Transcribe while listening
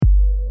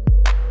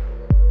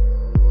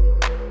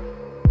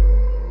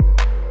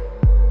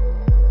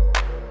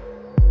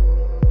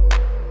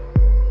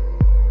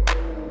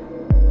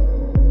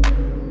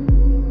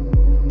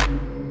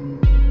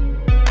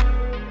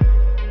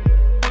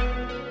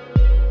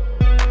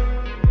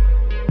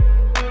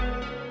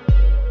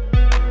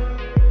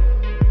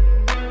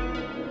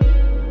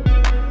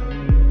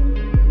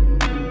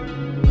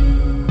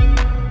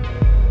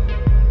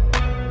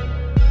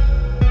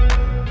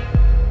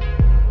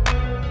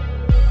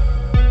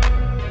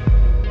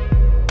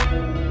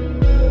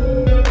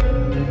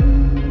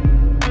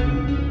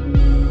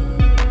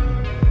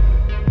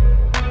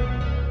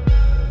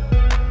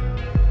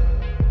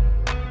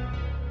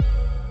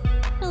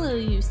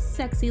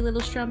sexy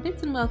little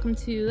strumpets, and welcome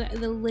to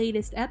the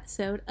latest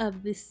episode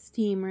of the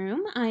Steam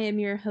Room. I am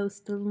your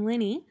host,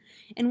 Linny,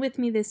 and with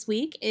me this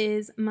week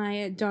is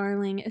my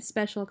darling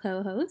special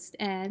co-host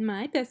and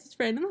my bestest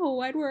friend in the whole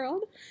wide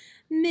world,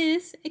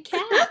 Miss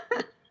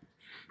Cat.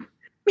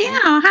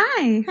 Meow,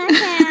 hi.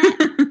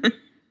 Hi, Cat.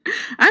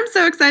 I'm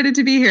so excited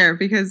to be here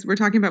because we're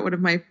talking about one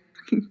of my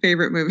fucking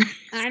favorite movies.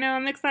 I know,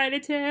 I'm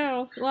excited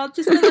too. Well,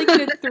 just for like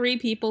the 3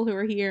 people who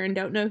are here and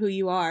don't know who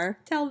you are,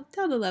 tell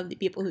the lovely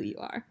people who you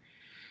are.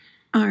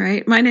 All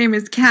right. My name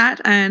is Kat,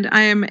 and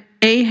I am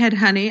a head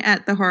honey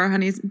at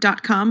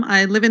thehorrorhoneys.com.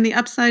 I live in the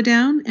Upside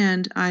Down,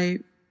 and I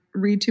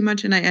read too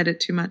much and I edit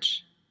too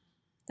much.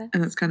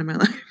 And that's kind of my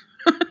life.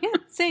 Yeah,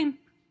 same.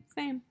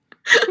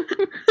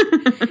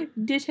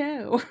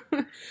 Ditto.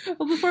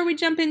 Well, before we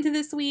jump into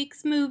this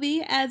week's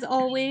movie, as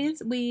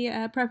always, we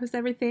preface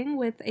everything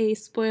with a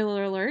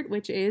spoiler alert,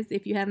 which is,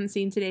 if you haven't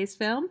seen today's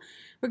film,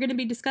 we're going to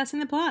be discussing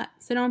the plot,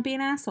 so don't be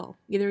an asshole.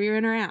 Either you're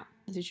in or out.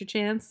 This is your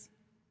chance.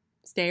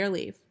 Stay or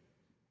leave.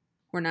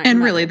 We're not.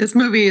 And really, this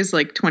movie is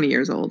like 20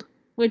 years old.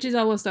 Which is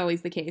almost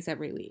always the case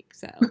every week,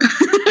 so...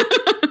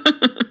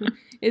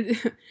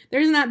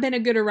 There's not been a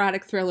good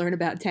erotic thriller in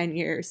about 10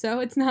 years,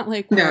 so it's not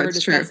like we're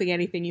discussing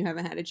anything you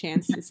haven't had a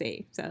chance to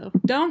see. So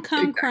don't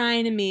come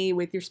crying to me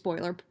with your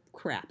spoiler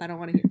crap. I don't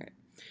want to hear it.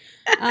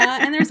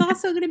 And there's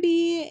also going to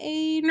be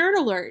a nerd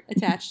alert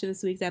attached to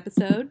this week's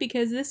episode,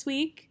 because this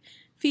week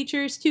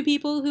features 2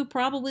 people who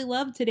probably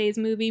love today's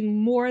movie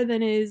more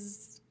than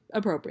is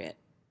appropriate.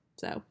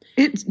 So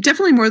it's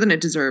definitely more than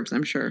it deserves,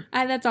 I'm sure.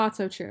 That's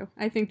also true.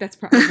 I think that's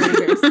probably a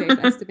very safe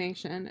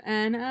estimation.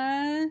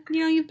 And,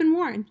 you've been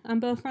warned on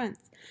both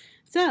fronts.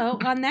 So,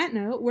 on that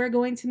note, we're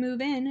going to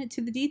move in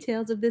to the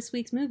details of this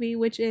week's movie,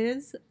 which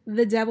is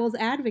The Devil's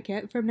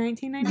Advocate from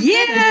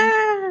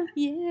 1997.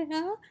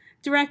 Yeah!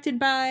 Directed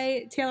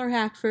by Taylor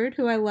Hackford,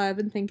 who I love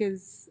and think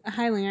is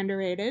highly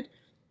underrated.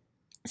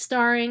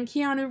 Starring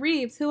Keanu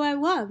Reeves, who I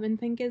love and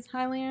think is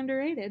highly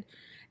underrated.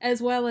 As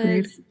well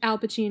as Al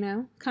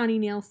Pacino, Connie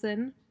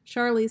Nielsen,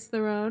 Charlize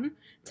Theron,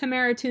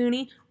 Tamara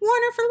Tooney,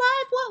 Warner for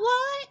Life,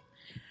 what?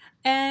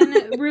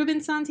 And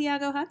Ruben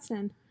Santiago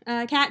Hudson.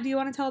 Kat, do you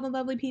want to tell the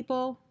lovely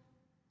people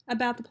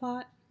about the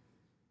plot?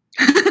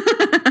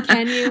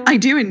 Can you? I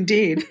do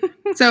indeed.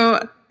 So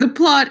the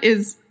plot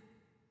is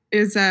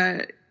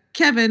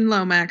Kevin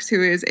Lomax,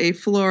 who is a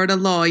Florida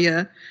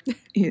lawyer,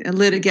 a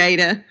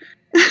litigator.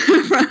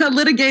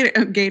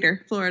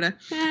 Florida.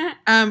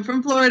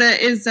 From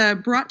Florida, is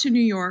brought to New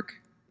York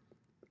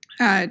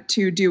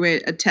to do a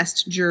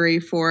test jury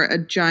for a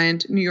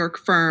giant New York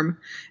firm.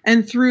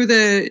 And through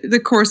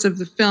the course of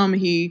the film,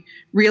 he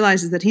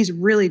realizes that he's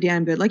really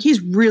damn good. Like, he's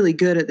really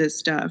good at this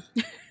stuff.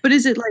 But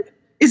is it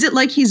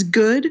like he's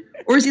good?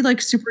 Or is he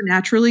like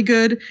supernaturally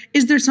good?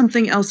 Is there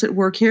something else at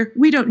work here?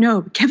 We don't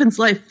know. Kevin's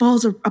life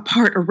falls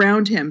apart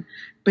around him,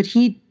 but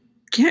he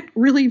can't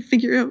really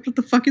figure out what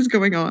the fuck is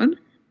going on.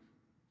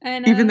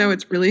 And, even though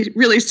it's really,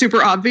 really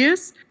super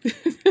obvious.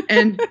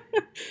 And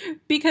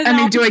because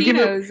Al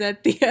Pacino's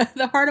at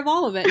the heart of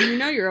all of it. And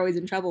you're always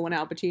in trouble when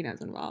Al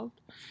Pacino's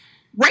involved.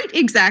 Right,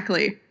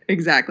 exactly.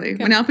 Okay.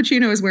 When Al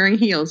Pacino is wearing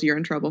heels, you're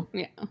in trouble.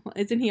 Yeah. Well,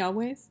 isn't he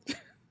always?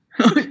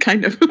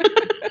 Kind of.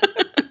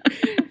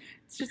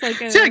 It's just like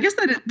So I guess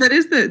that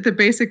is the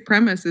basic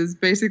premise, is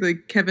basically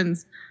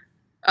Kevin's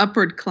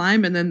upward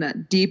climb and then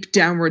that deep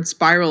downward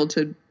spiral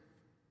to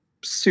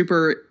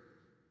super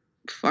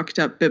fucked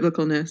up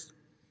biblicalness.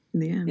 In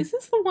the end. Is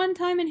this the one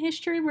time in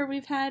history where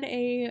we've had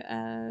a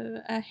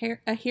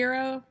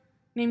hero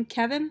named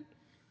Kevin?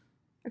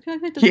 I feel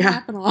like that doesn't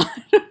happen a lot.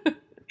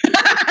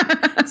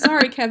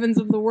 Sorry, Kevins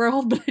of the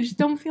world, but I just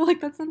don't feel like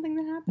that's something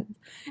that happens.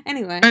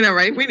 Anyway. I know,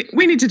 right?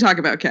 We need to talk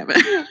about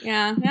Kevin.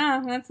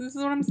 Yeah, this is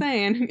what I'm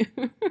saying.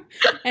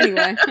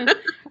 Anyway,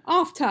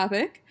 off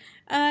topic.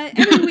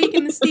 Every week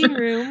in the Steam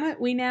Room,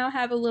 we now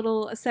have a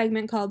little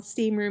segment called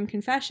Steam Room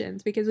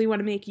Confessions, because we want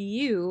to make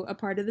you a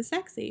part of the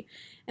sexy.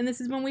 And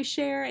this is when we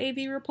share a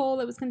viewer poll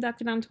that was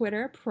conducted on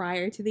Twitter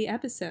prior to the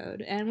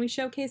episode. And we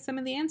showcase some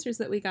of the answers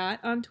that we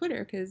got on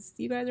Twitter, because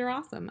you guys are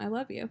awesome. I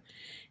love you.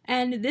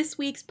 And this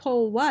week's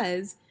poll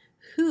was,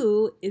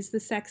 who is the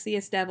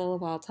sexiest devil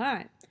of all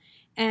time?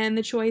 And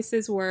the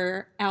choices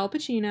were Al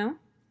Pacino,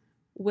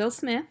 Will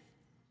Smith,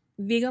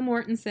 Viggo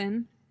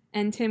Mortensen,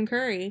 and Tim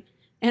Curry.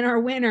 And our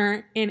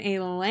winner in a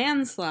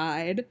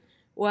landslide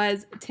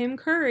was Tim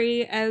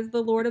Curry as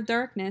the Lord of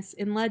Darkness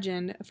in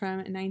Legend from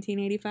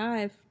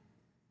 1985.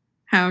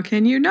 How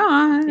can you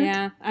not?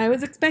 Yeah, I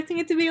was expecting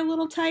it to be a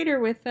little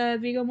tighter with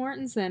Viggo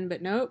Mortensen,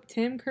 but nope,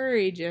 Tim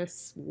Curry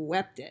just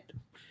swept it.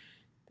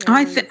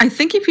 I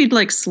think if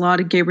you'd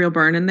slotted Gabriel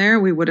Byrne in there,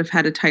 we would have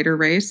had a tighter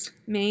race.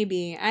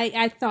 Maybe.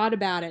 I thought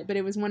about it, but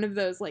it was one of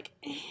those I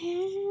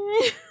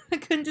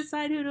couldn't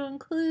decide who to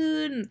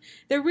include. And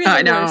there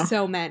really were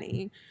so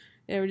many.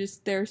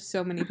 There's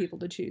so many people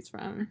to choose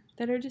from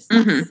that are just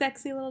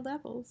sexy little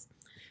devils.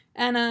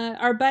 And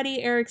our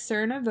buddy Eric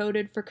Cerna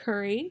voted for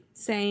Curry,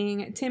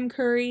 saying Tim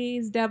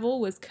Curry's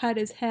devil was cut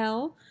as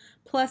hell,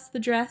 plus the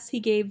dress he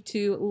gave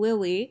to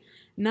Lily.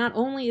 Not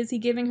only is he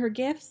giving her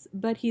gifts,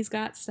 but he's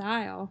got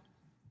style.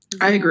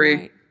 I agree.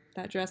 Right.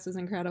 That dress was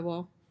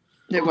incredible.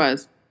 It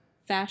was.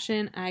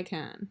 Fashion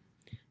icon.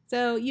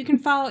 So you can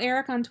follow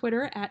Eric on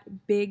Twitter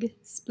at Big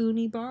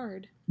Spoony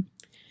Bard.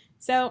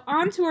 So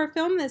on to our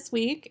film this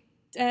week.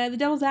 The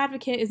Devil's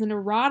Advocate is an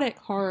erotic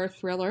horror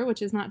thriller,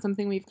 which is not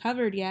something we've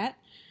covered yet.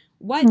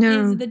 What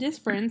is the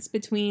difference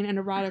between an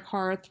erotic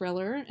horror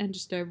thriller and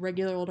just a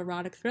regular old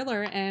erotic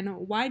thriller?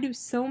 And why do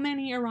so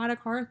many erotic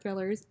horror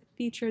thrillers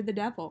feature the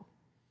devil?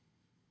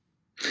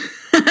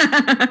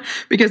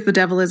 Because the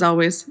devil is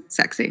always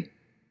sexy.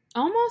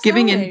 Almost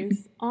giving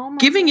always.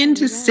 Giving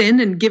into sin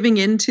and giving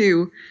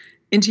into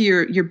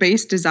your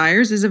base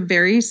desires is a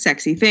very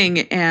sexy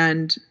thing,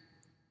 and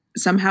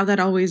somehow that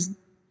always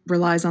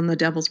relies on the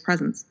devil's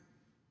presence.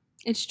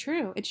 It's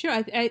true. It's true.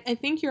 I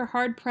think you're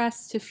hard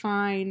pressed to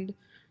find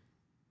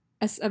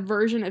a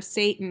version of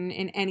Satan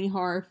in any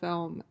horror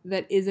film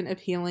that isn't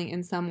appealing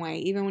in some way.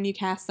 Even when you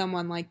cast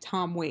someone like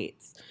Tom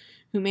Waits,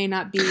 who may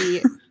not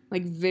be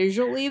like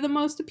visually the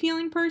most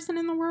appealing person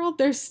in the world,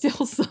 there's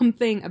still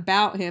something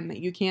about him that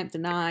you can't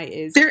deny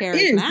is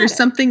charismatic. There's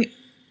something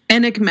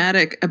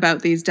enigmatic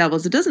about these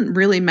devils. It doesn't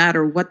really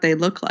matter what they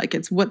look like.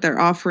 It's what they're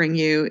offering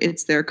you.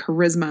 It's their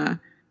charisma.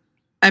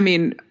 I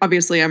mean,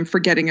 obviously, I'm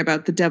forgetting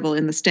about the devil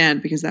in The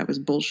Stand because that was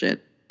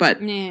bullshit. But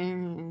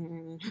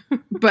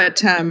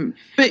but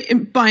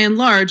by and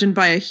large, and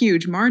by a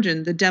huge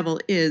margin, the devil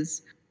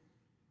is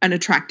an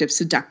attractive,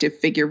 seductive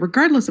figure,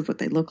 regardless of what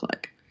they look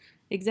like.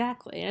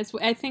 Exactly.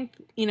 I think,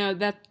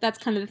 that's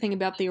kind of the thing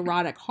about the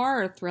erotic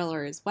horror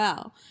thriller as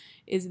well,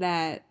 is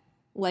that,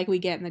 like we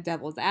get in The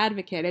Devil's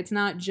Advocate, it's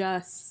not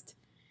just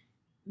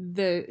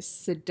the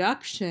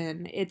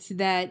seduction, it's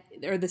that,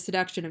 or the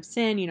seduction of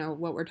sin,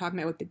 what we're talking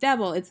about with the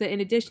devil, it's that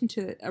in addition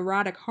to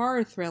erotic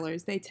horror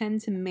thrillers, they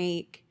tend to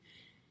make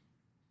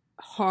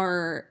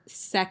horror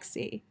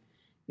sexy.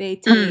 They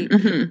take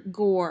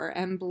gore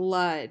and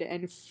blood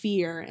and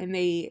fear, and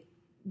they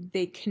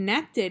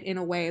connect it in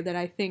a way that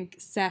I think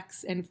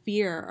sex and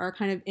fear are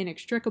kind of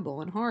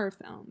inextricable in horror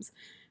films,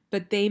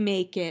 but they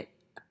make it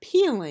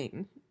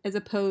appealing as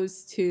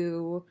opposed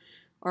to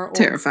our old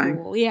terrifying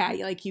school. Yeah,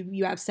 like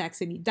you have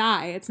sex and you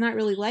die. It's not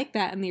really like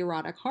that in the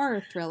erotic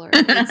horror thriller.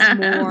 It's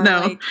more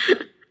like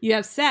you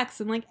have sex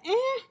and like,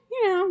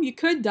 you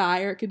could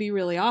die, or it could be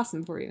really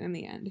awesome for you in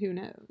the end. Who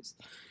knows?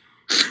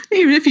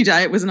 Even if you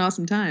die, it was an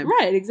awesome time.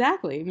 Right,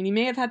 exactly. I mean, you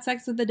may have had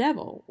sex with the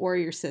devil or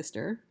your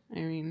sister.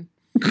 I mean,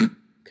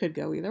 could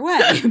go either way.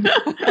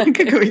 It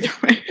could go either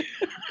way.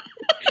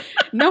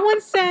 No one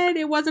said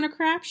it wasn't a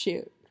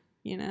crapshoot,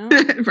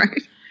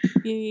 Right.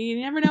 You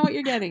never know what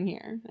you're getting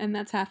here, and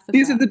that's half the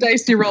These fun. are the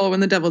dice you roll when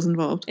the devil's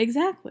involved.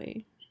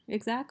 Exactly.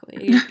 It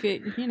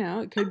could,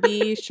 it could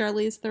be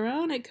Charlize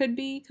Theron. It could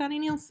be Connie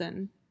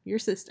Nielsen, your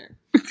sister.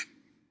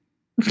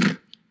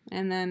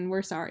 And then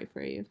we're sorry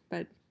for you,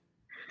 but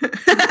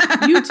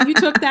you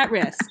took that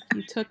risk.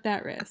 You took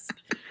that risk.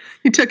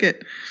 You took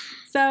it.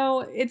 So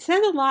it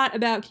says a lot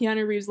about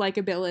Keanu Reeves'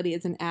 likability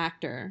as an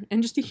actor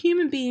and just a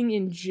human being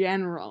in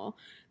general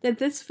that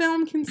this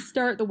film can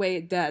start the way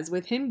it does,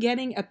 with him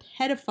getting a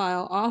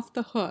pedophile off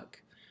the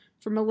hook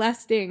for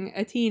molesting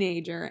a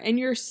teenager, and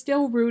you're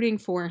still rooting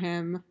for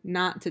him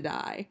not to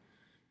die.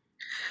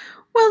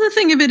 Well, the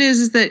thing of it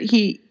is that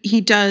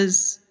he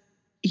does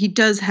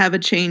have a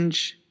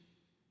change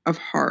of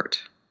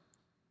heart.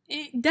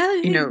 It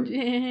does,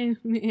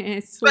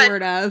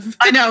 sort of.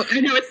 I know.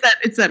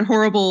 It's that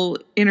horrible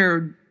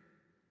inner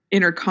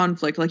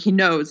conflict. Like, he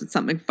knows that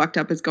something fucked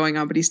up is going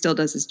on, but he still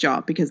does his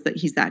job because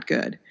he's that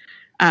good.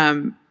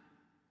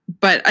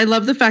 But I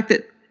love the fact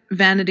that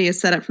vanity is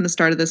set up from the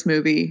start of this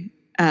movie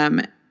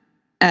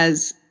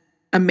as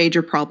a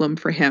major problem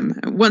for him.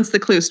 Once the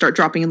clues start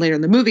dropping in later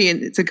in the movie,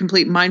 and it's a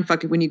complete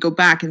mindfuck when you go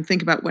back and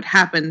think about what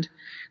happened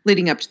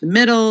leading up to the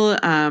middle.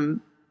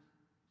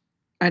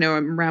 I know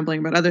I'm rambling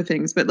about other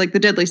things, but like the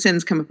deadly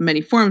sins come up in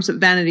many forms, but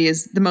vanity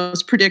is the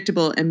most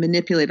predictable and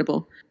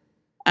manipulatable.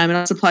 It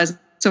also applies on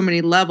so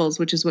many levels,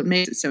 which is what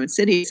makes it so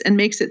insidious and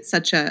makes it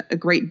such a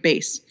great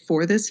base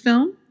for this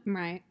film.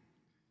 Right.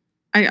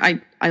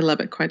 I love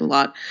it quite a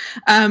lot.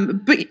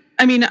 But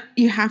I mean,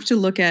 you have to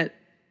look at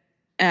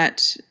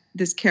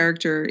this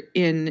character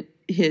in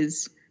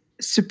his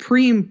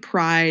supreme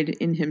pride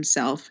in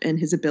himself and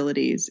his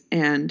abilities,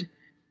 and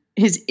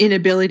his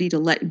inability to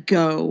let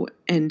go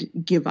and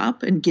give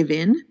up and give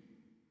in,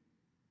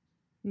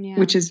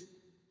 which is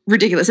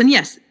ridiculous. And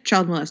yes,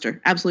 child molester,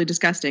 absolutely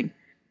disgusting.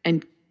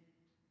 And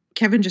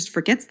Kevin just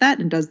forgets that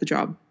and does the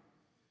job.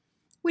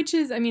 Which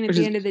is, I mean, at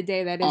the end of the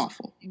day, that is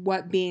awful.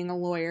 What being a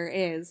lawyer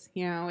is,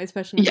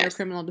 especially when you're a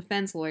criminal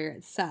defense lawyer.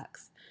 It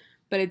sucks.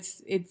 But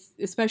it's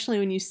especially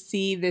when you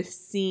see this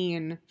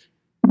scene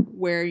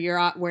where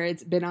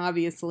it's been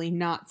obviously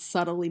not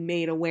subtly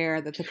made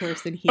aware that the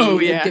person he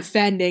is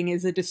defending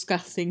is a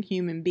disgusting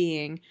human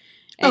being.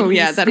 And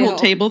that whole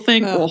table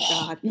thing. Oh,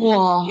 God.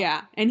 Whoa.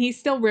 Yeah. And he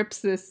still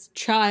rips this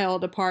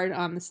child apart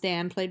on the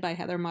stand, played by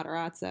Heather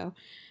Matarazzo.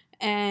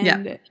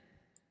 And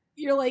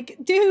you're like,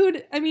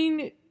 dude, I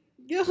mean,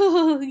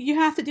 oh, you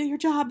have to do your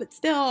job, but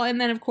still. And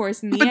then, of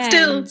course, in the But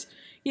end, still.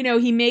 you know,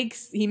 he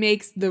makes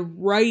the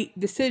right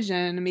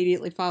decision,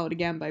 immediately followed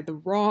again by the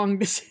wrong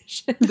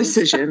decision.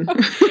 Decision.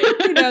 So,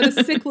 you know,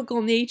 the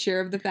cyclical nature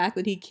of the fact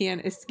that he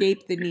can't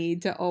escape the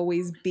need to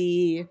always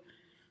be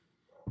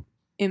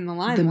in the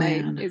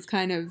limelight is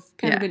kind of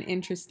an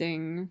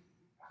interesting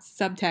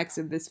subtext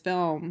of this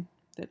film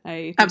that I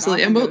think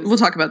absolutely, and we'll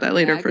talk about that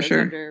later for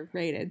sure.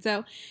 Underrated.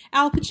 So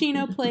Al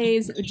Pacino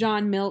plays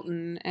John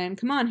Milton, and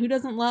come on, who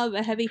doesn't love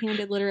a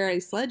heavy-handed literary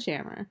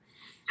sledgehammer?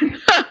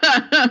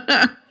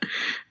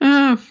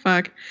 Oh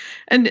fuck!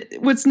 And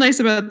what's nice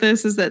about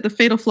this is that the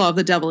fatal flaw of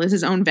the devil is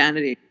his own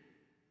vanity.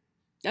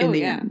 In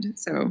the end,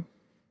 so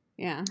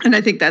yeah, and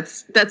I think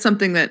that's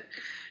something that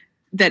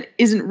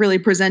isn't really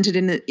presented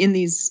in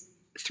these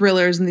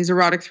thrillers and these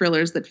erotic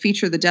thrillers that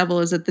feature the devil,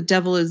 is that the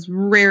devil is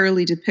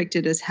rarely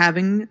depicted as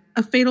having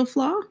a fatal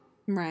flaw.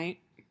 Right.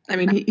 I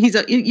mean,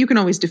 you can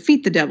always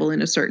defeat the devil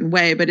in a certain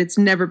way, but it's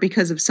never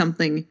because of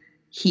something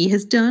he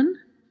has done.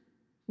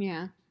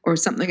 Yeah. Or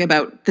something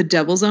about the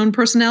devil's own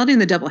personality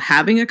and the devil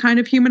having a kind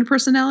of human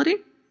personality.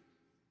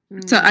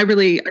 Mm. So I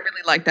really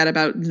like that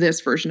about this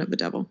version of the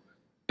devil.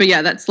 But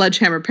yeah, that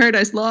sledgehammer,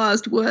 Paradise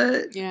Lost,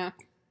 what? Yeah.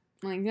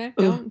 Like that.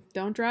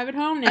 Don't drive it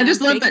home now. I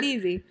just love Take that it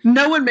easy.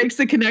 No one makes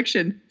the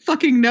connection.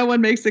 Fucking no one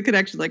makes the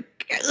connection.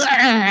 Like,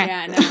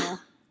 yeah, no.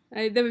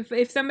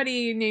 If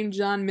somebody named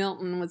John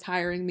Milton was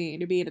hiring me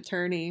to be an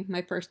attorney,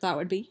 my first thought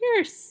would be,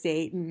 "You're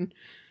Satan."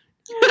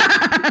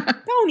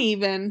 Don't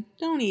even.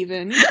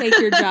 You take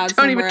your job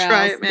somewhere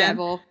else,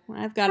 devil.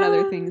 I've got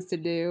other things to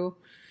do.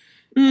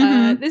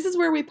 Mm-hmm. This is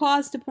where we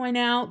pause to point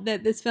out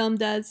that this film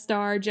does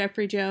star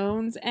Jeffrey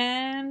Jones,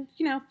 and,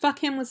 you know,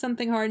 fuck him with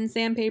something hard and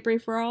sandpapery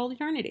for all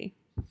eternity.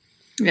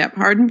 Yep,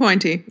 hard and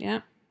pointy.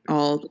 Yep.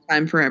 All the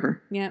time,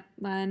 forever. Yep.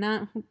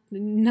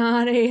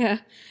 Not a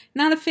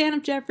fan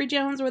of Jeffrey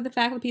Jones or the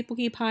fact that people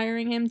keep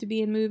hiring him to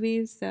be in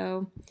movies.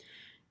 So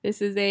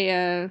this is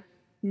a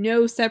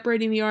no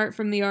separating the art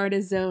from the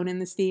artist zone in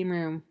the steam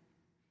room.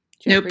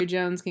 Jeffrey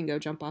Jones can go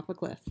jump off a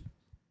cliff.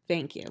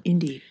 Thank you.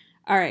 Indeed.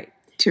 All right.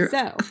 So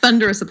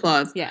thunderous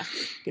applause. Yeah.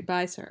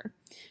 Goodbye, sir.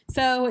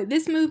 So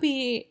this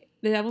movie,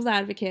 The Devil's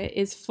Advocate,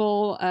 is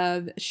full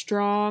of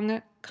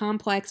strong,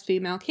 complex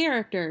female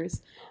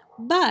characters,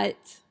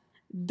 but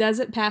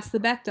doesn't pass the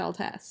Bechdel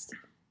test.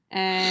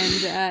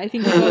 And I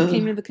think we both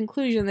came to the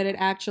conclusion that it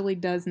actually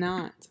does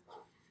not.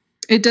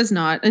 It does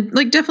not.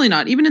 Definitely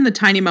not. Even in the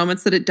tiny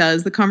moments that it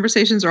does, the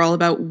conversations are all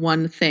about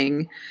one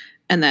thing,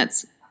 and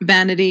that's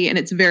vanity and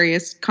its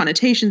various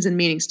connotations and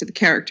meanings to the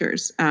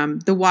characters.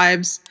 The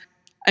wives,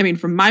 I mean,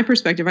 from my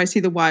perspective, I see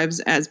the wives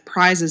as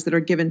prizes that are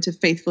given to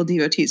faithful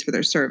devotees for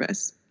their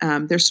service.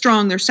 They're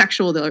strong, they're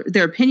sexual,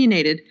 they're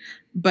opinionated,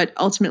 but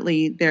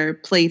ultimately they're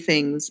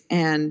playthings.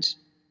 And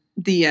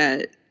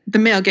the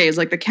male gaze,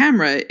 like the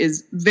camera,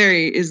 is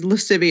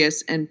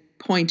lascivious and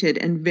pointed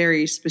and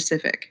very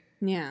specific.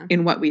 Yeah.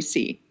 In what we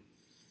see.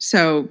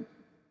 So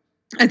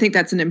I think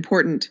that's an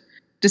important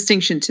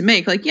distinction to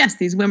make. Like, yes,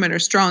 these women are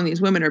strong,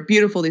 these women are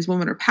beautiful, these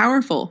women are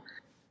powerful,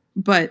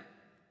 but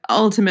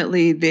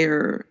ultimately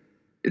they're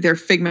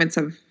figments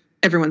of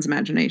everyone's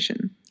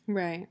imagination.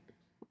 Right.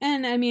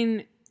 And I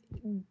mean,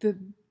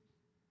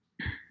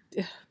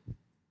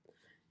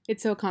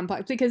 it's so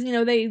complex because, you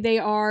know, they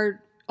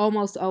are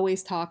almost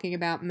always talking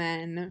about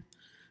men.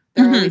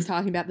 They're always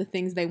talking about the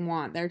things they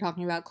want. They're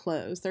talking about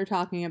clothes. They're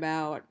talking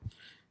about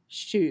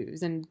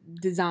shoes and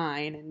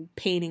design and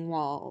painting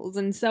walls.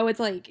 And so it's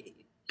like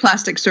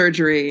plastic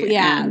surgery.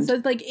 Yeah. So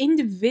it's like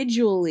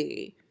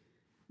individually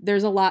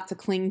there's a lot to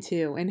cling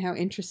to and how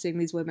interesting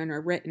these women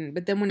are written.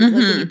 But then when it's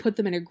like when you put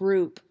them in a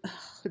group,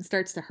 it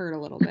starts to hurt a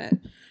little bit.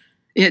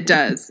 It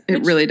does.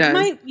 It really does.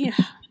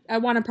 I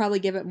want to probably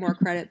give it more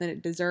credit than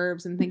it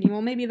deserves and thinking,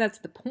 well, maybe that's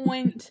the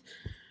point.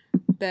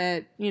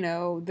 That, you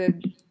know,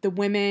 the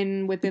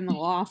women within the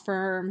law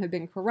firm have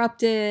been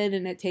corrupted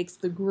and it takes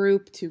the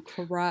group to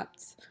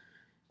corrupt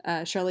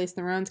Charlize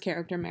Theron's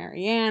character,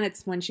 Marianne.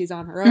 It's when she's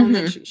on her own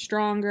that she's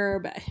stronger,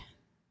 but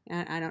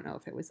I don't know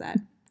if it was that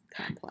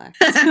complex.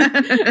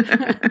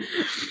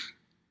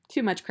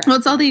 Too much credit. Well,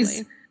 it's all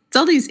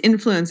these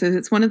influences.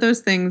 It's one of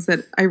those things that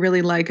I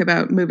really like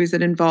about movies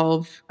that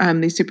involve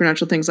these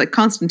supernatural things, like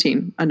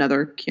Constantine,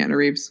 another Keanu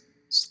Reeves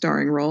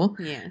starring role.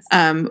 Yes.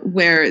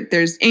 Where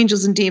there's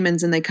angels and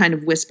demons and they kind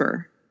of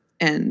whisper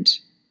and,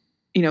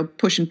 you know,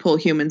 push and pull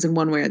humans in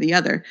one way or the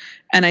other.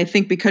 And I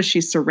think because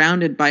she's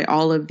surrounded by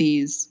all of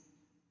these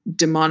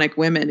demonic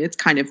women, it's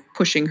kind of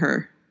pushing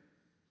her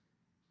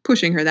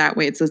that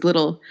way. It's those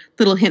little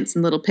hints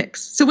and little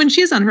picks. So when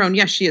she is on her own,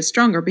 yes, she is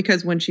stronger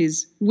because when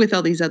she's with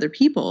all these other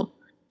people,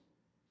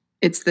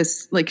 it's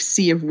this like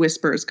sea of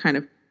whispers kind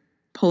of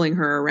pulling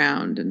her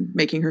around and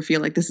making her feel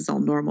like this is all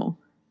normal.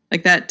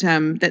 Like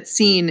that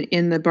scene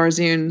in the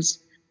Barzoons'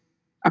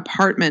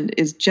 apartment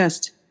is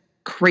just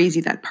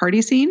crazy. That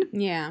party scene.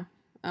 Yeah.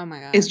 Oh my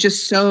God. It's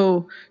just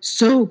so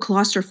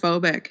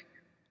claustrophobic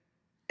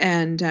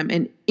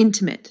and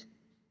intimate.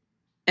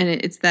 And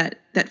it's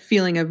that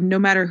feeling of no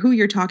matter who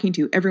you're talking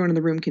to, everyone in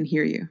the room can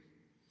hear you.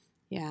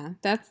 Yeah,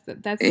 that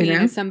You scene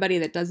know? as somebody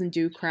that doesn't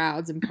do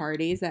crowds and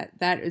parties,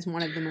 that is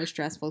one of the most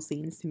stressful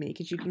scenes to me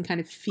because you can kind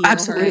of feel her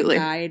Absolutely.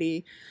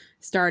 anxiety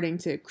starting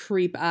to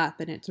creep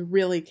up, and it's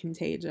really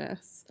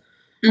contagious.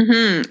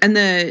 And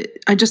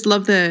I just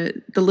love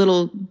the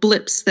little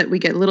blips that we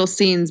get, little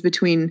scenes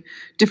between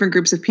different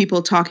groups of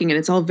people talking, and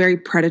it's all very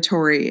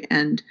predatory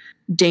and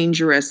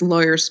dangerous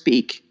lawyer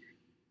speak.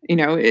 You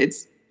know,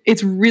 it's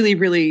really,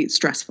 really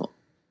stressful,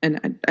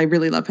 and I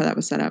really love how that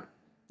was set up.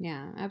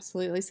 Yeah,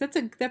 absolutely. So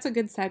that's a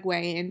good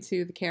segue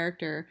into the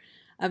character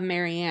of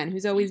Marianne,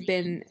 who's always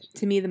been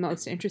to me the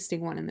most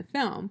interesting one in the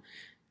film.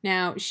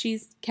 Now,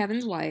 she's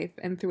Kevin's wife,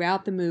 and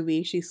throughout the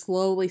movie, she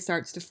slowly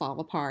starts to fall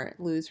apart,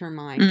 lose her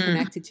mind,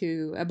 connected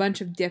to a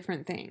bunch of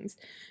different things.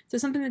 So,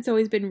 something that's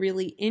always been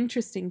really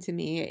interesting to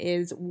me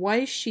is,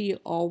 was she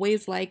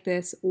always like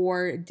this,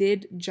 or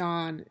did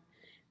John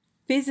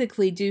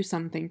physically do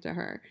something to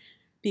her?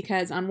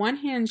 Because on one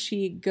hand,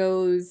 she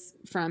goes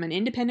from an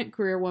independent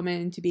career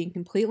woman to being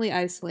completely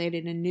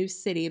isolated in a new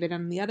city, but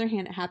on the other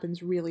hand, it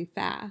happens really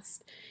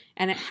fast.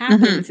 And it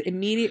happens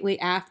immediately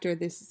after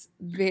this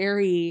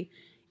very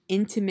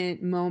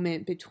intimate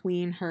moment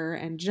between her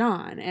and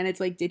John. And it's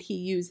like, did he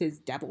use his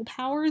devil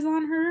powers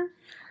on her?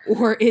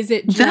 Or is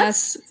it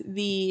just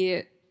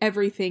the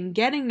everything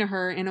getting to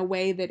her in a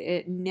way that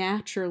it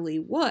naturally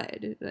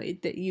would?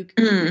 That you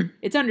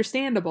it's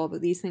understandable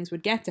that these things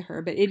would get to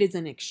her, but it is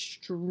an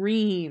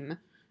extreme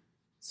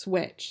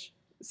switch.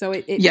 So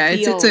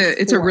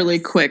it's a really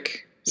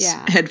quick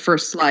head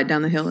first slide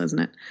down the hill, isn't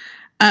it?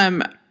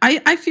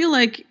 I feel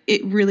like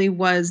it really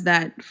was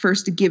that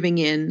first giving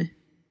in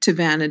to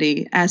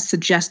vanity as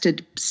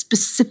suggested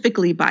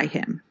specifically by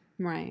him.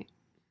 Right.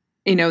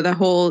 You know, the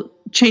whole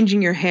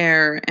changing your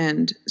hair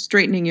and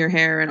straightening your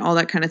hair and all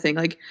that kind of thing.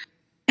 Like,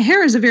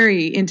 hair is a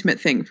very intimate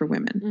thing for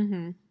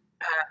women.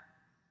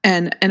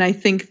 And I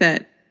think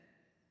that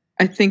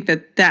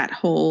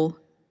whole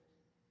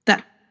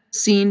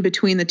scene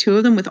between the two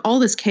of them, with all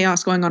this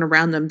chaos going on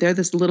around them, they're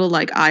this little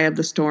like eye of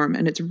the storm,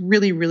 and it's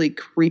really, really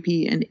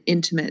creepy and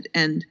intimate,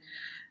 and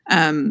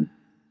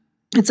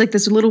it's like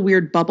this little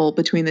weird bubble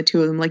between the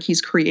two of them, like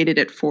he's created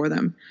it for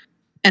them.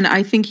 And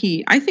I think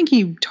he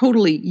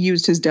totally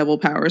used his devil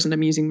powers, and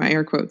I'm using my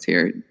air quotes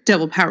here,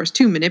 devil powers,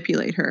 to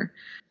manipulate her.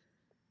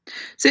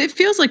 So it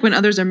feels like when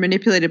others are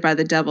manipulated by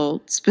the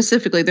devil,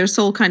 specifically, their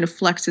soul kind of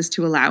flexes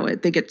to allow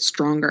it. They get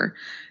stronger.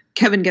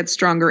 Kevin gets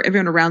stronger.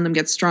 Everyone around them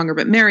gets stronger.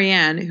 But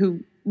Marianne, who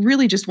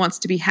really just wants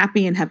to be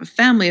happy and have a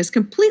family, is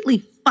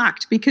completely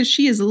fucked because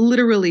she is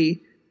literally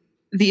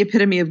the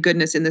epitome of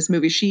goodness in this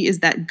movie. She is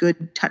that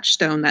good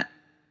touchstone, that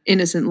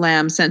innocent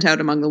lamb sent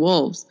out among the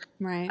wolves.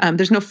 Right.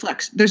 There's no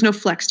flex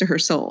to her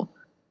soul.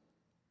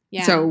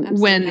 Yeah. So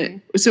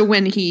absolutely.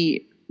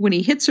 when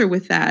he hits her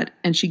with that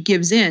and she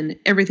gives in,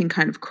 everything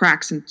kind of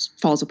cracks and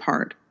falls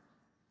apart.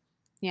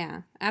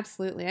 Yeah,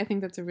 absolutely. I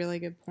think that's a really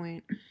good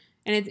point.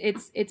 And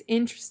it's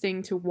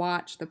interesting to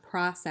watch the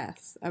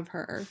process of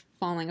her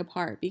falling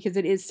apart because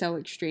it is so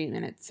extreme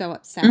and it's so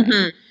upsetting.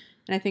 And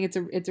I think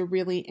it's a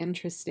really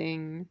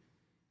interesting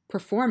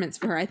performance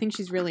for her. I think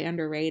she's really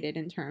underrated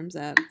in terms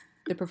of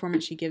the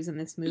performance she gives in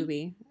this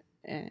movie.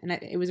 And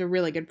it was a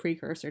really good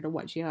precursor to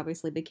what she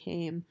obviously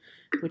became,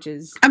 which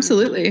is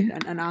absolutely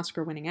an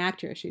Oscar-winning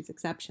actress. She's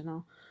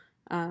exceptional.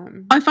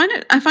 I find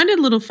it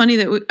a little funny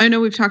that I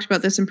know we've talked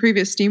about this in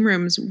previous Steam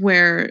Rooms,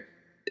 where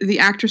the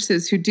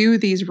actresses who do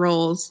these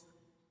roles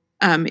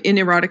in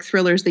erotic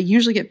thrillers, they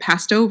usually get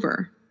passed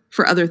over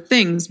for other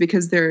things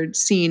because they're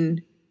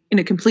seen in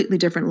a completely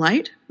different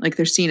light. Like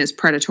they're seen as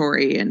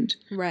predatory and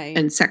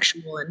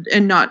sexual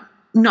and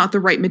not the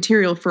right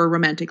material for a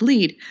romantic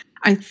lead.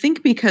 I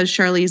think because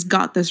Charlize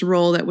got this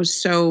role that was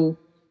so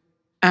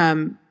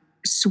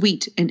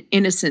sweet and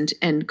innocent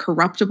and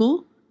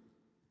corruptible,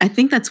 I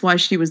think that's why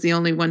she was the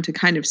only one to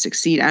kind of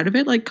succeed out of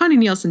it. Like Connie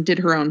Nielsen did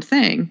her own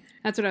thing.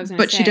 That's what I was going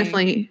to say.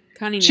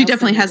 But she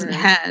definitely hasn't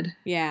had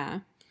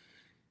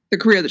the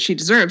career that she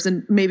deserves,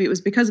 and maybe it was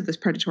because of this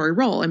predatory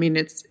role. I mean,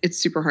 it's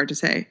super hard to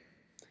say.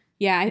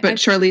 Yeah, but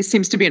Charlize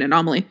seems to be an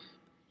anomaly.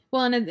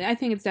 Well, and I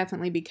think it's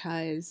definitely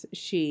because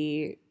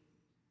she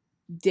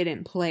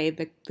didn't play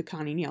the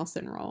Connie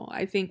Nielsen role.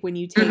 I think when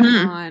you take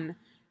on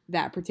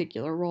that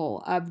particular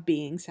role of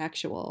being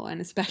sexual, and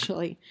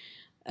especially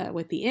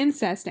with the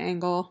incest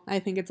angle, I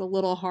think it's a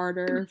little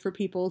harder for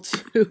people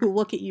to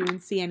look at you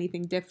and see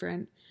anything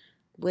different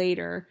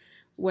later.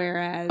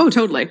 Whereas,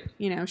 totally.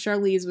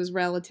 Charlize was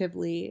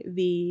relatively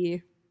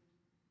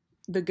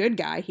the good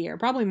guy here,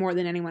 probably more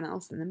than anyone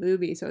else in the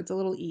movie, so it's a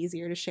little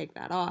easier to shake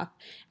that off.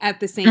 At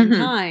the same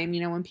time,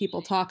 when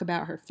people talk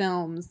about her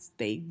films,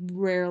 they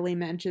rarely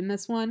mention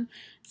this one,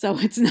 so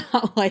it's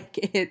not like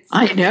it's...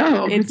 I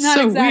know. It's not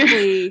so exactly...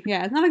 Weird.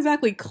 Yeah, it's not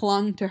exactly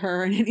clung to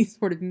her in any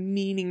sort of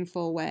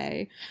meaningful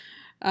way.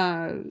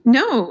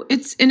 No,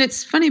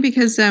 it's funny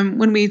because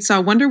when we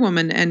saw Wonder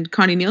Woman and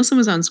Connie Nielsen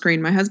was on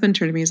screen, my husband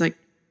turned to me, he's like,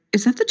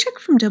 is that the chick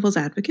from Devil's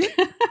Advocate?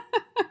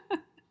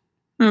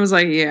 I was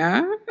like,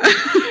 yeah.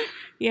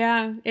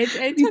 Yeah, it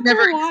He's took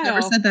her a never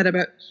while. said that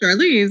about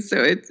Charlize,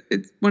 so it's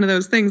one of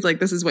those things like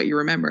this is what you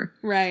remember.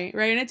 Right,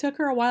 right. And it took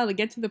her a while to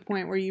get to the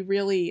point where you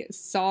really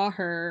saw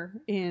her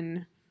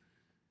in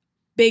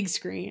big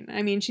screen.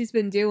 I mean, she's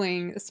been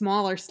doing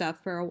smaller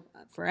stuff for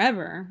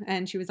forever,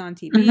 and she was on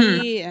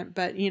TV,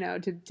 but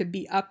to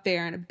be up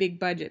there in a big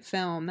budget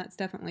film, that's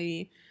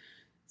definitely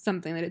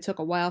something that it took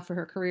a while for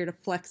her career to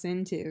flex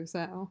into.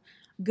 So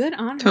good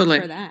on her Totally.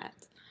 for that.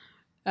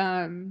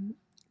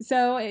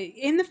 So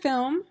in the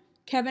film,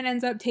 Kevin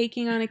ends up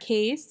taking on a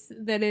case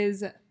that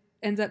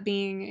ends up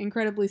being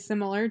incredibly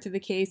similar to the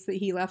case that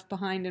he left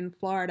behind in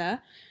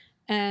Florida.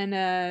 And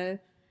I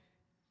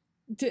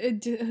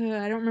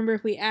don't remember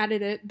if we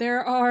added it.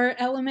 There are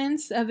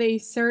elements of a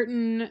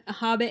certain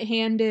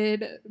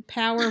hobbit-handed,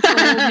 powerful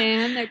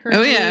man that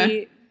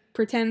currently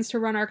pretends to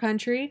run our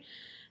country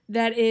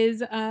that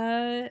is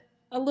a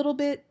little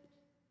bit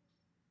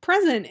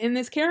present in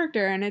this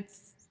character, and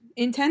it's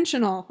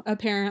intentional,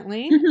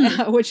 apparently,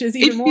 which is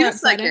even more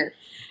upsetting. Like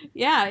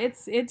yeah,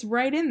 it's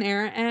right in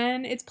there,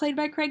 and it's played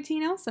by Craig T.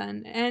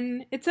 Nelson,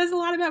 and it says a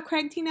lot about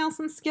Craig T.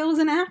 Nelson's skill as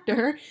an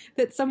actor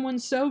that someone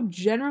so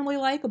generally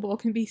likable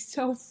can be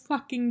so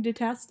fucking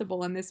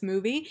detestable in this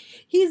movie.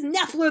 He's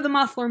Neffler the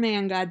Muffler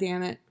Man,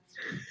 goddammit.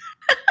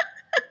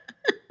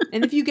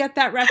 And if you get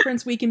that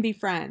reference, we can be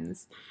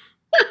friends.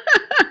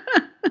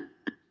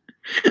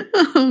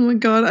 Oh my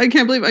god, I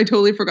can't believe I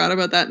totally forgot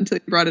about that until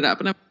you brought it up,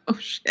 and I'm oh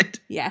shit.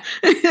 Yeah.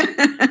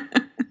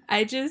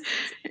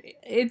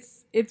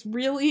 It's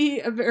really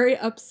a very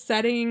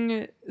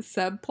upsetting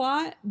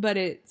subplot, but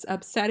it's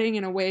upsetting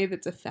in a way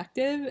that's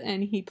effective,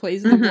 and he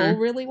plays the role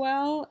really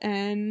well,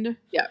 and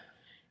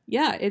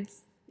yeah,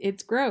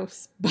 it's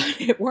gross, but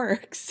it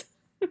works.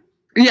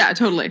 Yeah,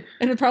 totally.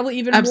 And it's probably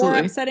even more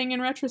upsetting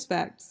in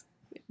retrospect,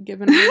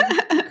 given our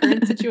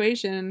current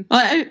situation.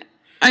 Well,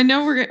 I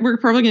know we're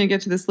probably going to get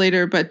to this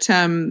later, but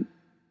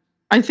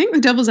I think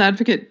The Devil's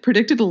Advocate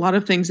predicted a lot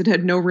of things it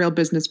had no real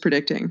business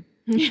predicting.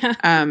 Yeah.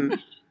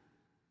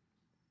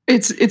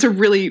 It's a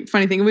really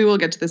funny thing. We will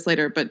get to this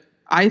later, but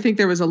I think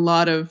there was a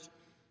lot of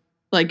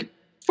like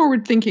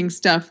forward-thinking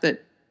stuff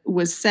that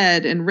was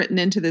said and written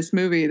into this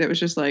movie that was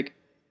just like,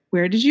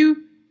 where did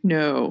you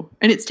know?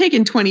 And it's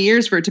taken 20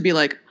 years for it to be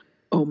like,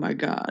 oh my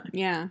God.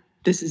 Yeah.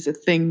 This is a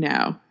thing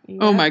now. Yep.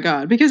 Oh my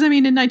God. Because I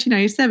mean, in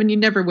 1997, you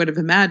never would have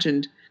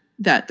imagined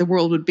that the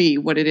world would be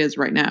what it is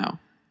right now.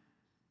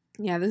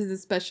 Yeah, this is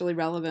especially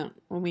relevant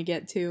when we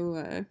get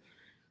to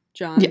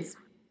John's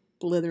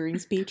blithering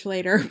speech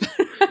later.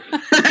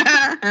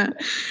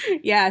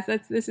 Yes,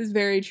 this is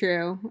very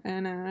true.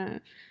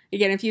 And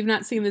again, if you've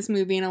not seen this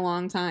movie in a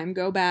long time,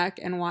 go back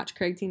and watch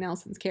Craig T.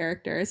 Nelson's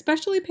character.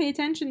 Especially pay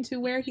attention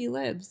to where he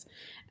lives,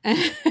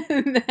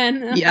 and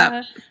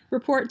then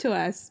report to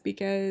us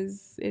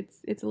because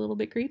it's a little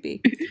bit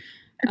creepy.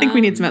 I think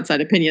we need some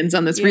outside opinions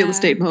on this real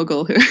estate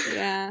mogul who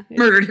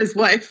murdered his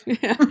wife.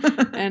 Yeah.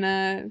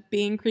 And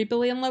being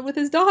creepily in love with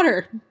his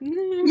daughter.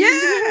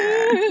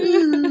 Yeah.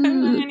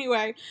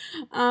 Anyway.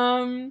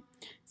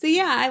 So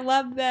yeah, I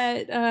love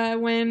that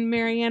when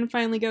Marianne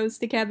finally goes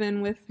to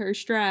Kevin with her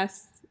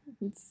stress,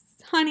 it's,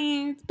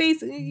 honey, it's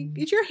basically,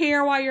 it's your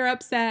hair while you're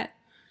upset.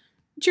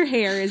 It's your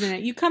hair, isn't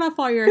it? You cut off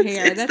all your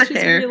hair. It's That's just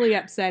hair. Really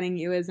upsetting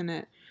you, isn't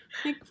it?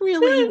 Like,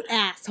 really, you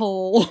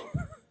asshole.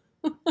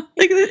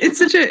 Like it's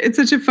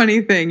such a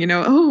funny thing, you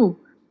know.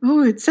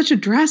 Oh, it's such a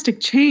drastic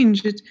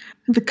change. It's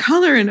the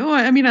color, and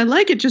I mean, I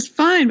like it just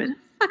fine, but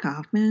fuck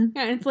off, man.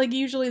 Yeah, it's like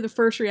usually the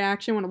first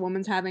reaction when a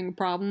woman's having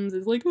problems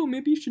is like, oh,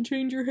 maybe you should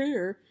change your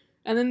hair.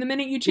 And then the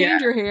minute you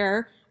change your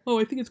hair, oh,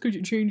 I think it's because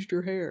you changed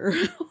your hair.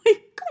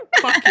 Like,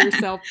 go fuck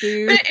yourself,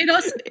 dude. But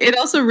it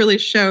also really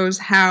shows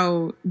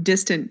how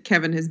distant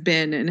Kevin has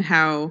been and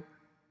how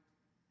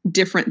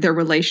different their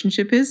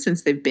relationship is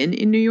since they've been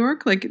in New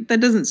York. Like, that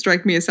doesn't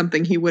strike me as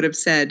something he would have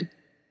said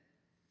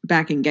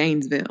back in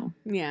Gainesville.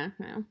 Yeah.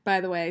 No. By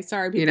the way,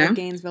 sorry people in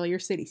Gainesville, your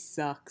city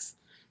sucks.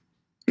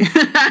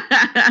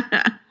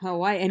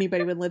 Why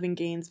anybody would live in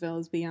Gainesville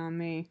is beyond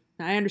me.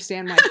 I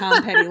understand why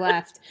Tom Petty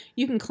left.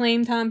 You can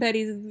claim Tom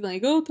Petty's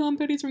like, oh, Tom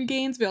Petty's from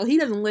Gainesville. He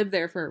doesn't live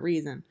there for a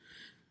reason.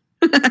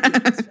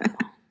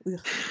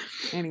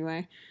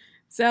 Anyway,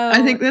 so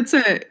I think that's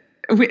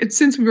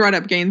since we brought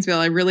up Gainesville,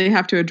 I really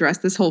have to address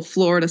this whole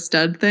Florida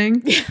stud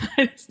thing. Yeah,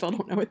 I still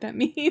don't know what that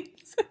means.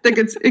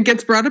 It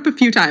gets brought up a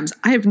few times.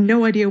 I have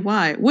no idea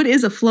why. What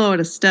is a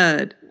Florida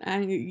stud?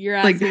 You're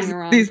asking the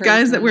wrong these person.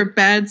 Guys that wear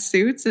bad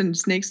suits and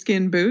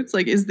snakeskin boots.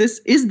 Like, is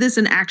this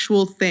an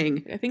actual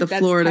thing? I think the that's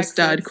Florida Texas.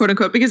 Stud, quote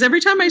unquote. Because every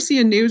time I see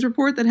a news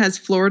report that has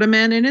Florida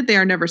man in it, they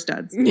are never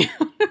studs.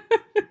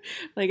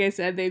 Like I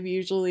said, they've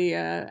usually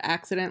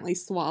accidentally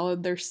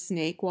swallowed their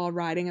snake while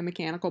riding a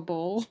mechanical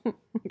bull.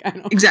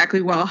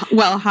 Exactly. While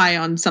high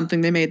on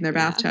something they made in their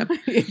bathtub.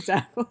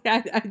 Exactly.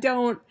 I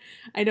don't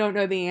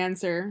know the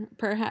answer.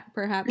 Perhaps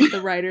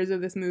the writers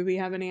of this movie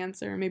have an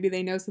answer. Maybe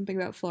they know something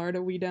about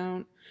Florida we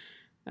don't.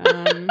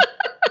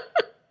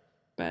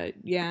 But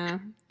yeah,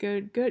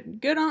 good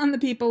on the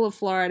people of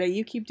Florida.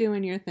 You keep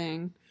doing your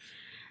thing.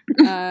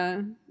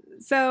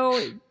 So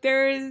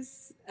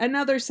there's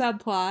another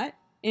subplot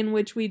in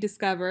which we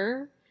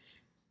discover,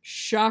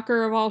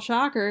 shocker of all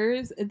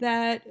shockers,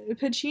 that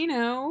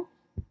Pacino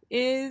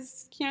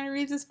is Keanu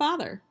Reeves'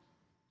 father.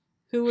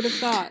 Who would have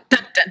thought?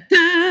 Dun, dun,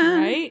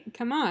 dun. Right?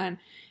 Come on.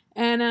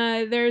 And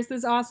there's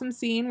this awesome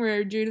scene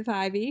where Judith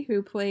Ivey,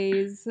 who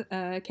plays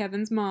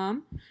Kevin's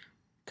mom,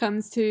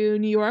 comes to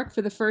New York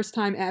for the first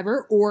time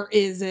ever, or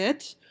is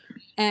it?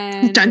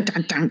 And Dun,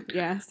 dun, dun.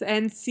 yes,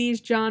 and sees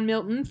John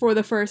Milton for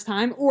the first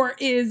time, or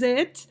is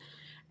it?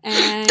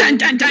 And Dun,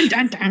 dun, dun,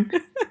 dun, dun.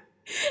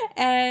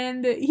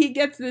 and he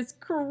gets this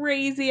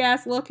crazy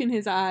ass look in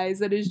his eyes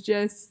that is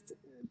just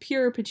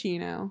pure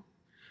Pacino.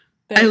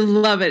 I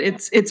love it.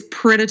 It's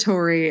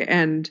predatory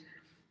and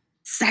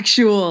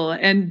sexual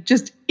and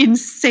just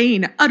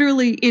insane,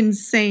 utterly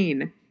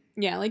insane.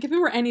 Yeah, like if it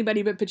were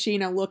anybody but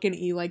Pacino looking at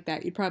you like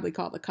that, you'd probably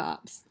call the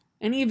cops.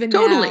 And even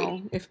Totally.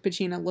 now, if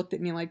Pacino looked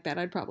at me like that,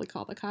 I'd probably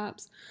call the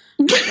cops.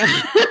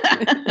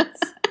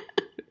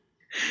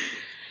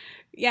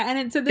 Yeah,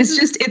 and so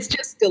this it's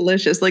just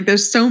delicious. Like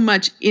there's so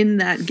much in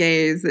that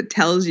gaze that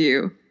tells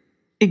you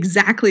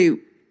exactly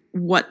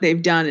what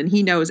they've done, and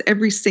he knows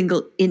every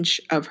single inch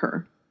of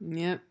her.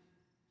 Yep.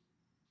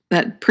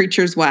 That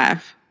preacher's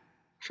wife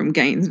from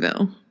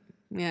Gainesville.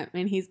 Yeah,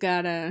 and he's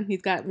got a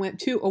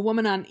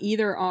woman on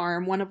either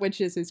arm, one of which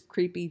is his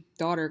creepy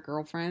daughter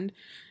girlfriend,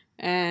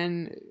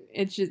 and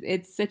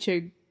it's such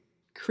a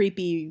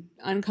creepy,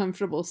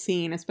 uncomfortable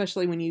scene,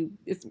 especially when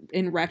it's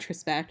in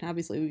retrospect.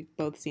 Obviously, we've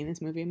both seen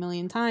this movie a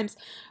million times,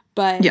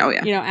 but Yeah.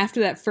 you know,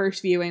 after that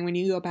first viewing, when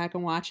you go back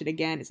and watch it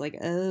again, it's like,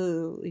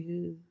 oh,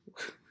 ew.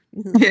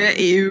 Yeah,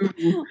 ew.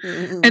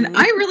 And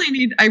I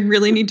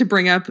really need to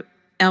bring up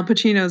Al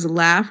Pacino's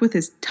laugh with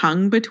his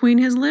tongue between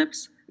his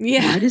lips.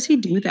 Yeah. Why does he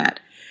do that?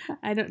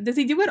 Does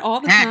he do it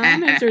all the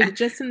time, or is it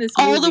just in this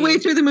movie? All the way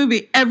through the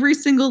movie, every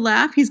single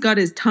laugh, he's got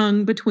his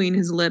tongue between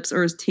his lips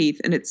or his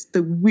teeth, and it's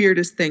the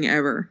weirdest thing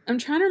ever. I'm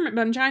trying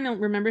to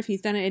remember if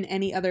he's done it in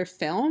any other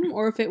film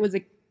or if it was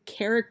a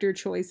character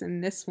choice in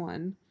this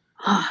one.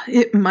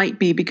 It might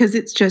be, because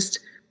it's just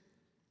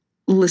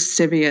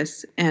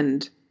lascivious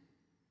and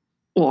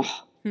I'll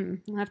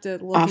have to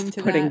look into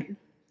off-putting. that.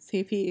 See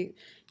if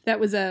that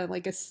was a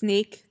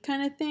snake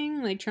kind of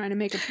thing, like trying to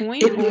make a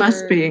point. It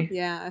must be.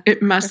 Yeah.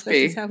 It must That's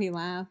be. just how he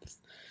laughs.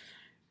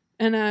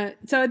 And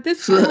so at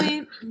this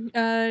point,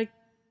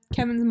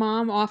 Kevin's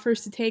mom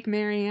offers to take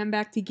Marianne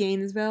back to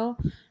Gainesville.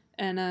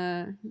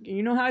 And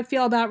you know how I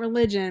feel about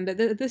religion, but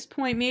at this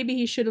point, maybe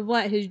he should have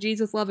let his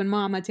Jesus-loving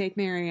mama take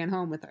Marianne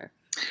home with her.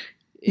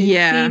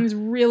 It seems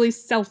really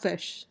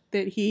selfish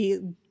that he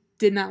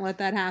did not let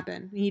that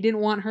happen. He didn't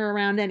want her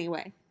around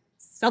anyway.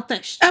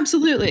 Selfish.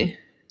 Absolutely.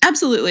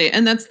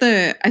 And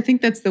I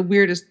think that's the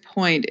weirdest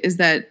point, is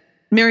that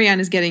Marianne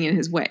is getting in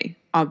his way,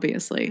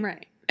 obviously.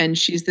 Right. And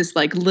she's this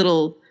like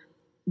little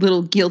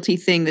guilty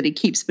thing that he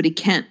keeps, but he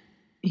can't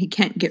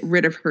get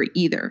rid of her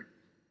either.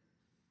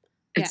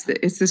 It's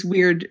this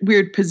weird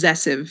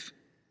possessive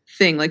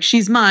thing. Like,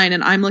 she's mine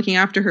and I'm looking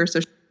after her,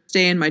 so she'll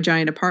stay in my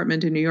giant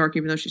apartment in New York,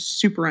 even though she's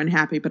super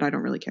unhappy, but I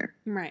don't really care.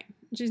 Right.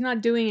 She's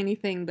not doing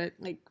anything but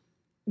like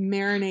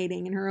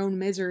marinating in her own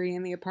misery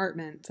in the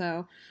apartment.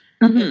 So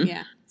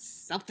yeah,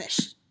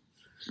 selfish.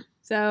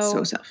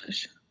 So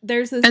selfish.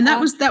 There's this, and that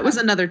was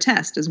another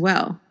test as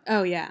well.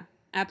 Oh yeah,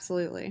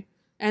 absolutely.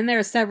 And there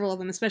are several of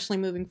them, especially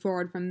moving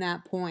forward from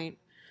that point,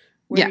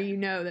 where you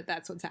know that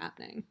that's what's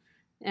happening.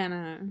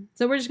 And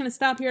so we're just going to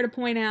stop here to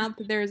point out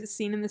that there is a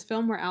scene in this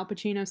film where Al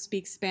Pacino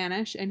speaks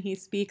Spanish, and he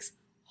speaks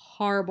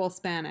horrible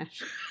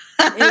Spanish.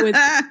 It was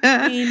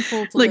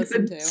painful to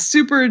listen to.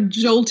 Super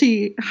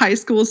jolty high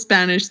school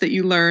Spanish that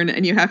you learn,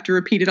 and you have to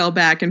repeat it all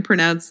back and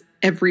pronounce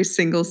every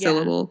single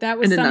syllable. That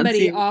was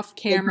somebody off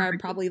camera,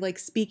 probably like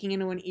speaking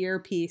into an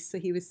earpiece, so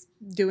he was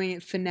doing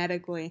it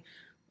phonetically.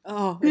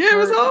 Oh, it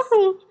was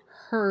awful.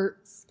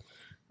 Hurts.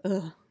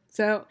 Ugh.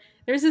 So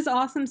there's this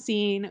awesome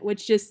scene,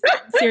 which just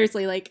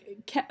seriously,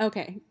 like,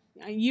 okay,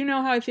 you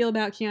know how I feel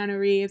about Keanu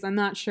Reeves. I'm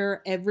not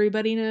sure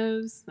everybody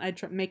knows. I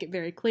try to make it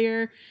very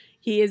clear.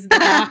 He is the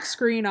lock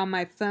screen on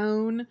my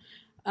phone.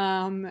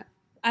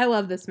 I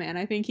love this man.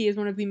 I think he is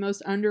one of the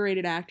most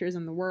underrated actors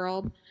in the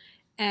world.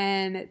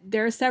 And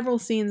there are several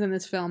scenes in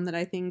this film that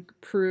I think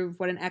prove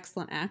what an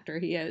excellent actor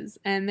he is.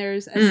 And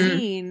there's a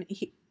scene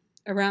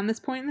around this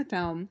point in the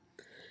film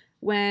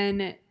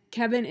when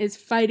Kevin is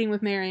fighting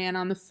with Marianne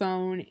on the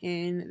phone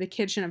in the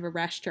kitchen of a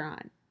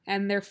restaurant.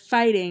 And they're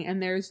fighting,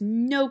 and there's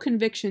no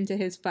conviction to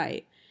his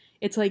fight.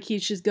 It's like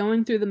he's just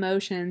going through the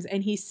motions,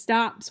 and he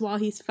stops while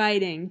he's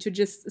fighting to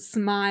just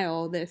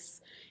smile,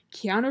 this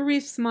Keanu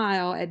Reeves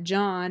smile at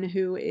John,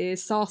 who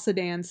is salsa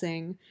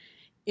dancing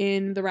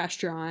in the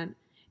restaurant.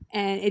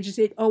 And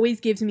it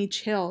always gives me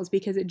chills,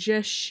 because it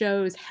just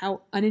shows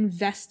how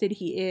uninvested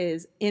he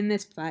is in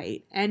this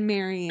fight and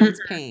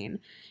Marianne's pain,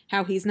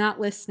 how he's not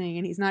listening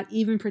and he's not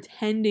even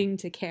pretending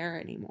to care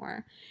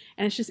anymore.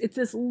 And it's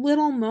this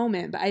little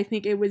moment, but I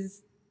think it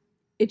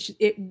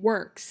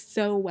works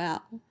so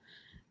well.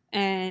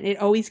 And it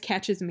always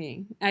catches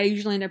me. I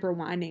usually end up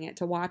rewinding it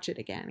to watch it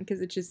again, because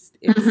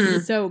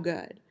it's so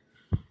good.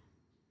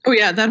 Oh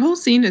yeah, that whole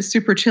scene is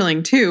super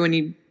chilling too. When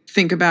he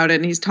think about it,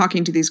 and he's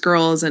talking to these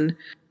girls and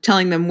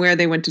telling them where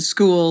they went to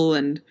school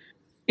and,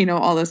 you know,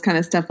 all this kind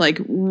of stuff. Like,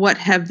 what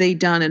have they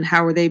done and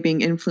how are they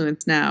being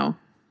influenced now?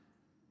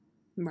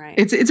 Right.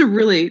 It's a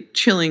really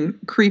chilling,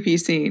 creepy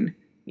scene.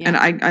 Yeah.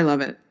 And I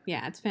love it.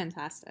 Yeah, it's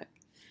fantastic.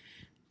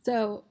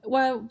 So,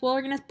 well,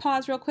 we're going to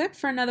pause real quick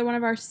for another one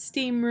of our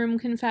Steam Room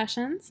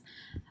confessions.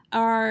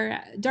 Our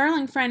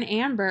darling friend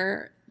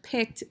Amber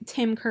picked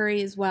Tim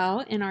Curry as well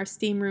in our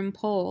Steam Room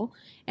poll,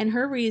 and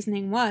her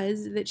reasoning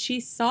was that she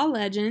saw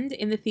Legend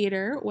in the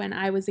theater when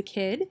I was a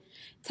kid.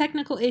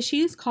 Technical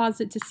issues caused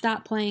it to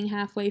stop playing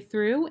halfway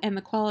through, and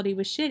the quality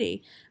was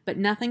shitty, but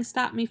nothing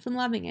stopped me from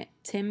loving it.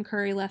 Tim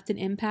Curry left an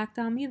impact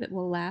on me that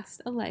will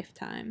last a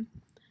lifetime.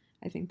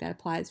 I think that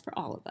applies for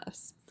all of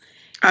us.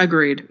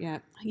 Agreed. Yeah.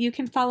 You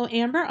can follow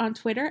Amber on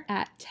Twitter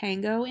at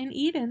Tango in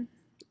Eden.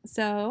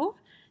 So,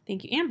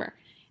 thank you, Amber.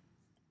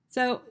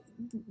 So,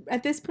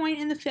 at this point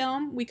in the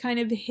film, we kind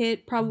of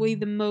hit probably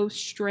the most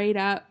straight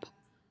up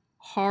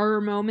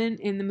horror moment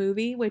in the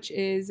movie, which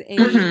is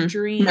a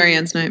dream.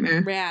 Marianne's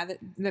nightmare. Yeah,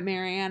 that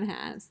Marianne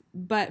has.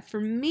 But for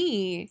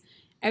me,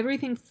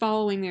 everything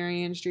following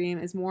Marianne's dream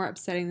is more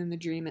upsetting than the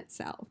dream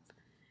itself.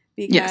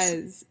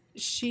 Because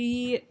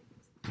she,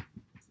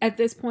 at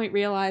this point,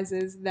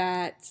 realizes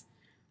that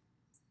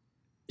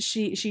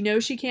she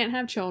knows she can't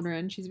have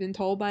children. She's been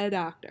told by a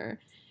doctor.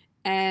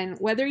 And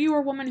whether you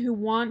are a woman who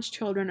wants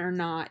children or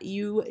not,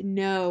 you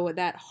know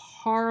that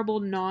horrible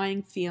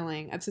gnawing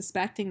feeling of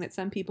suspecting that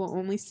some people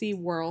only see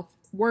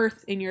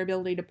worth in your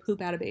ability to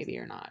poop out a baby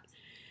or not.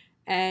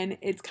 And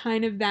it's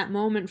kind of that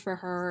moment for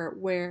her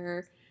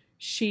where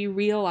she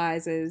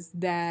realizes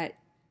that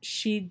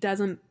she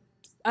doesn't,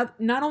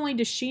 not only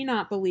does she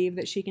not believe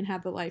that she can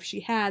have the life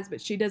she has,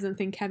 but she doesn't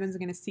think Kevin's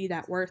going to see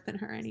that worth in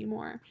her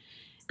anymore.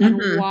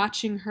 And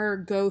watching her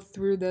go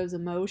through those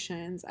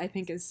emotions, I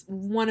think, is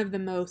one of the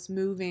most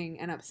moving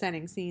and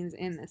upsetting scenes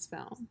in this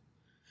film.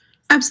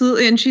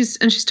 Absolutely, and she's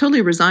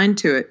totally resigned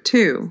to it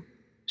too.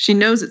 She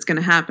knows it's going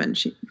to happen.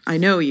 I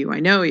know you,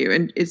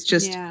 and it's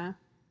just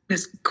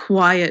this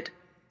quiet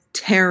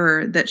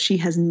terror that she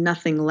has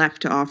nothing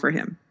left to offer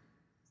him.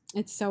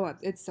 It's so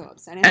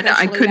upsetting. And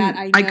I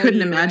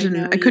couldn't imagine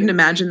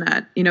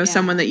that. You know,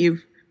 someone that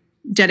you've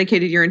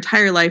dedicated your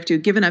entire life to,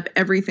 given up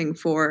everything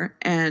for,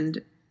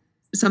 and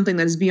something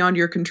that is beyond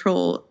your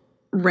control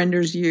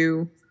renders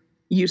you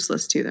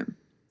useless to them.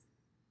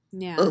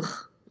 Yeah. Ugh.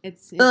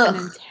 It's an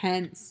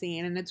intense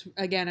scene, and it's,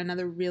 again,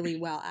 another really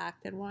well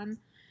acted one.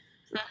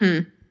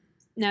 Mm-hmm.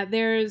 Now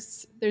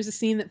there's a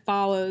scene that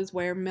follows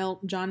where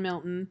John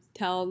Milton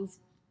tells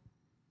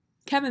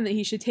Kevin that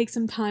he should take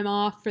some time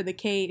off for the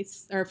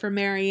case, or for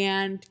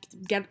Marianne,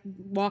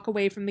 walk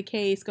away from the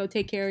case, go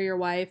take care of your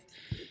wife.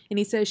 And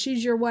he says,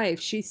 she's your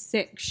wife, she's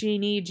sick, she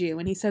needs you.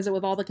 And he says it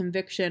with all the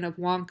conviction of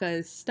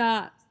Wonka's,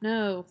 stop,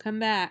 no, come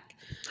back.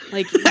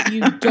 Like,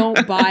 you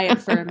don't buy it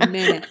for a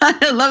minute.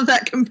 I love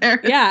that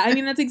comparison. Yeah, I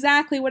mean, that's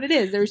exactly what it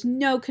is. There's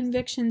no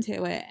conviction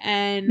to it.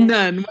 And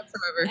none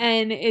whatsoever.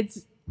 And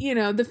it's, you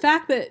know, the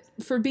fact that,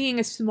 for being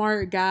a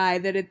smart guy,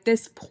 that at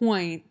this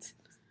point,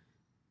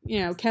 you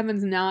know,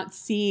 Kevin's not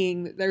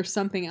seeing that there's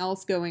something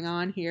else going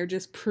on here,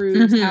 just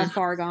proves how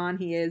far gone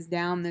he is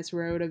down this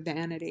road of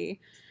vanity.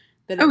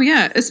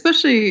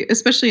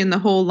 Especially in the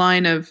whole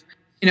line of,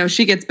 you know,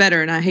 she gets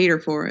better and I hate her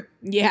for it.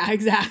 Yeah,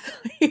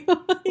 exactly.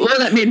 Well,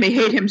 that made me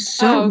hate him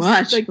so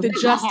much. Like, the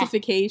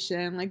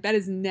justification, like, that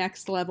is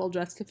next level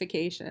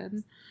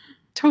justification.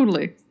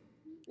 Totally.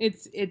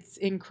 It's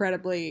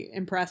incredibly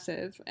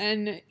impressive.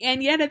 And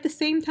yet at the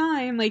same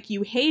time, like,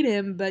 you hate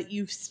him, but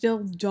you still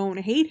don't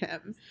hate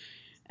him.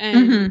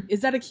 And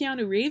is that a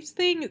Keanu Reeves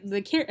thing?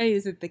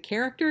 Is it the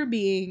character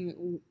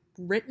being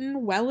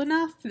written well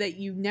enough that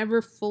you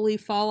never fully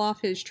fall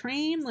off his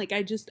train? Like,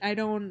 I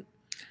don't.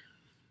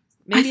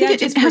 Maybe I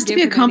think it has to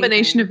be a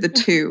combination of the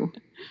two.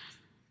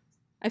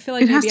 I feel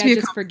like maybe I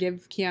just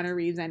forgive Keanu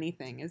Reeves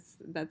anything.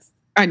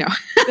 I know.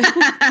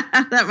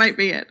 That might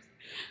be it.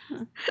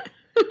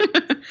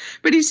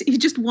 But he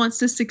just wants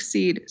to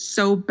succeed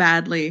so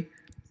badly,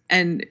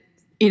 and,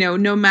 you know,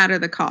 no matter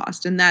the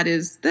cost. And that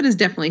is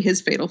definitely his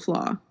fatal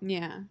flaw.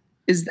 Yeah.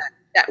 Is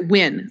that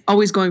win,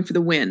 always going for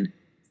the win.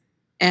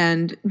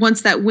 And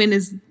once that win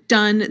is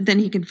done, then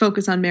he can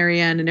focus on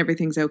Marianne and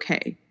everything's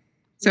okay.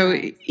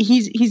 So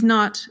he's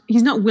not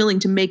willing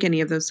to make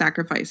any of those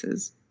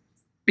sacrifices,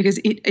 because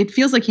it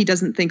feels like he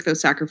doesn't think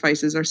those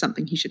sacrifices are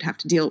something he should have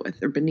to deal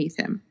with or beneath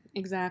him.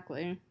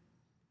 Exactly.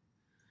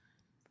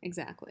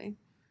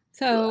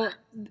 So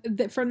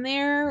from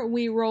there,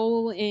 we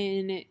roll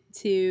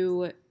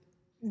into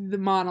the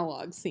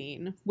monologue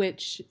scene,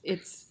 which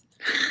it's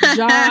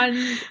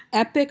John's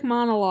epic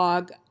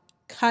monologue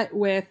cut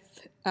with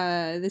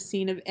the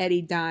scene of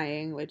Eddie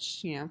dying,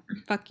 which, you know,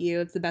 fuck you.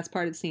 It's the best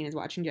part of the scene is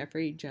watching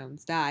Jeffrey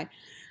Jones die.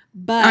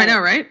 But I know,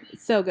 right?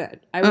 So good.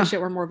 I wish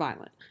it were more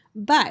violent.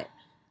 But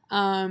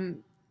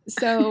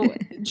so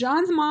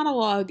John's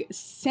monologue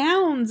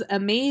sounds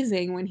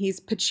amazing when he's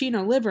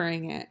Pacino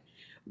delivering it.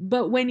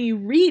 But when you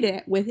read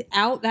it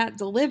without that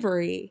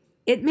delivery,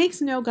 it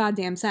makes no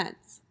goddamn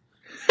sense.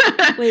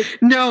 Like,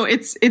 no,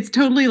 it's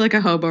totally like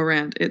a hobo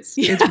rant. It's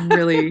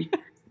really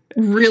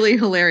really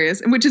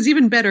hilarious, and which is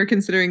even better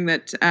considering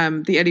that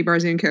the Eddie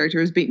Barzun character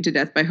was beaten to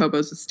death by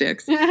hobos with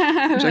sticks, which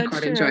I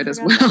quite enjoyed as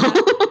well.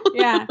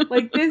 Yeah,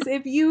 like this,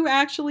 if you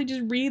actually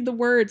just read the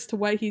words to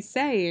what he's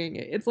saying,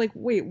 it's like,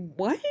 wait,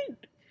 what?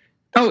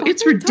 Oh,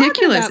 it's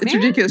ridiculous. It's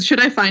ridiculous. Should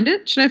I find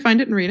it? Should I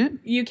find it and read it?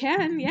 You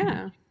can,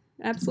 yeah.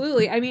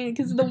 Absolutely. I mean,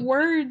 because the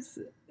words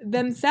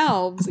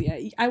themselves,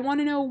 I want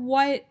to know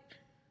what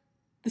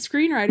the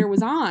screenwriter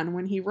was on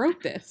when he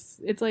wrote this.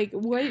 It's like,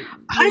 what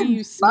are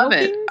you smoking? Love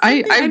it.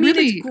 I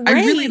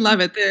really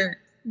love it there.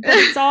 But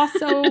it's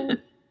also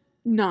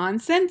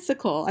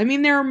nonsensical. I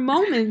mean, there are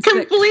moments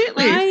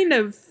completely that kind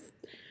of,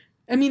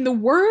 I mean, the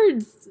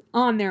words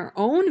on their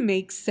own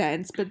make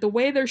sense, but the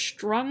way they're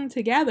strung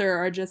together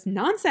are just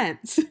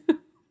nonsense.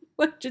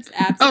 Like, just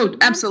absolute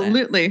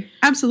absolutely. Nonsense.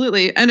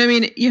 Absolutely. And I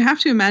mean, you have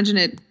to imagine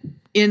it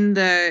in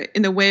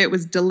the way it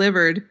was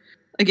delivered.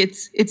 Like,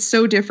 it's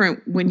so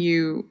different when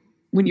you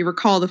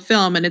recall the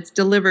film, and it's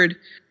delivered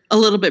a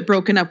little bit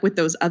broken up with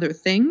those other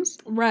things.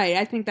 Right.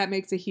 I think that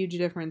makes a huge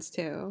difference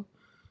too.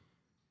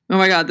 Oh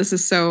my God, this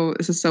is so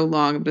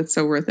long, but it's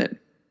so worth it.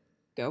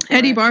 Go for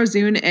Eddie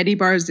it. Eddie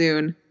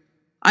Barzun.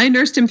 I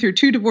nursed him through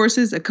 2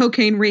 divorces, a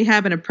cocaine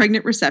rehab, and a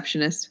pregnant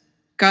receptionist.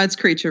 God's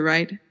creature,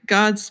 right?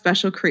 God's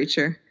special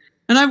creature.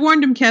 And I've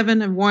warned him,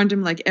 Kevin. I've warned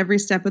him like every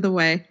step of the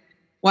way.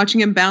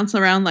 Watching him bounce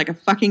around like a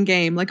fucking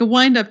game, like a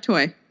wind-up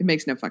toy. It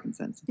makes no fucking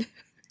sense.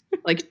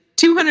 Like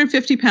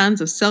 250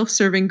 pounds of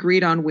self-serving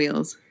greed on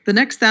wheels. The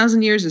next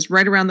 1,000 years is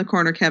right around the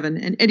corner, Kevin.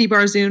 And Eddie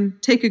Barzun,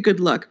 take a good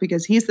look,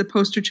 because he's the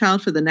poster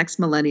child for the next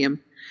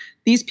millennium.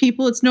 These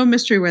people, it's no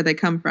mystery where they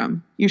come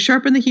from. You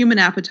sharpen the human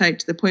appetite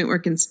to the point where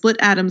it can split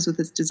atoms with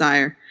its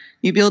desire.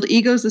 You build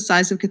egos the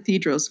size of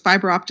cathedrals,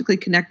 fiber optically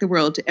connect the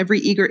world to every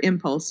eager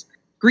impulse,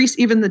 grease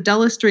even the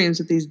dullest dreams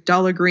with these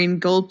dollar green,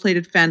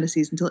 gold-plated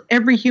fantasies until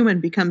every human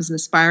becomes an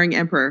aspiring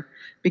emperor,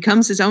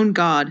 becomes his own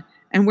god.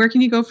 And where can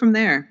you go from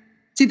there?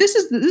 See, this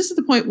is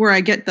the point where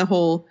I get the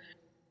whole,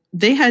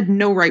 they had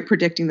no right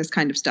predicting this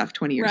kind of stuff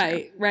 20 years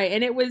ago. Right.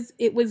 And it was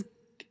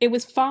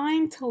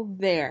fine till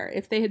there.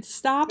 If they had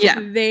stopped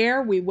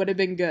there, we would have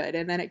been good.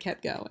 And then it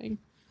kept going.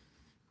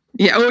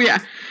 Yeah. Oh, yeah.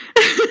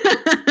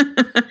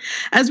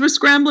 As we're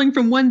scrambling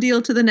from one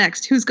deal to the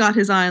next, who's got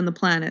his eye on the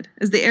planet?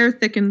 As the air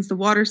thickens, the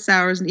water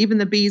sours, and even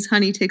the bees'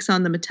 honey takes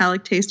on the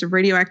metallic taste of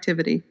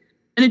radioactivity.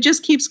 And it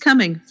just keeps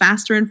coming,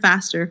 faster and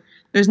faster.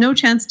 There's no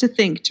chance to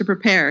think, to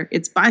prepare.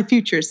 It's buy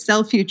futures,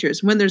 sell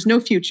futures, when there's no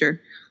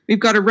future. We've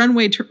got a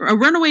runaway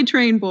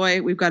train,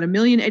 boy. We've got 1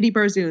 million Eddie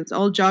Barzuns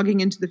all jogging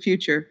into the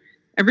future.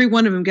 Every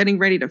one of them getting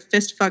ready to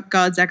fist fuck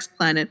God's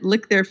ex-planet,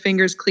 lick their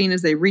fingers clean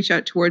as they reach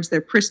out towards their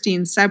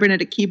pristine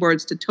cybernetic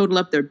keyboards to total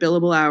up their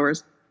billable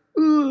hours.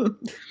 Ooh.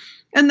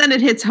 And then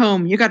it hits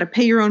home. You got to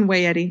pay your own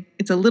way, Eddie.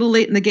 It's a little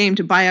late in the game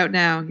to buy out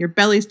now. Your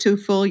belly's too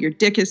full, your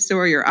dick is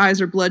sore, your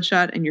eyes are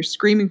bloodshot, and you're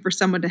screaming for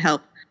someone to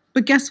help.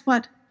 But guess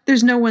what?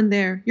 There's no one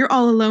there. You're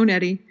all alone,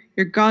 Eddie.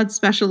 You're God's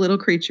special little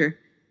creature.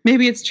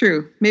 Maybe it's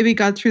true. Maybe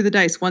God threw the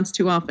dice once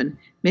too often.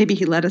 Maybe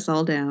he let us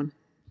all down.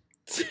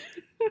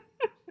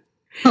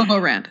 Hobo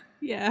rant.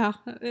 Yeah,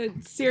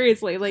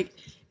 seriously, like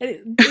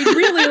it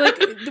really,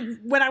 like,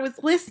 when I was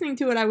listening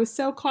to it, I was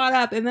so caught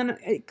up, and then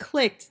it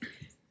clicked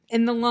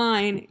in the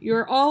line,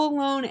 "You're all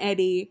alone,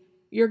 Eddie.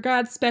 You're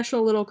God's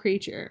special little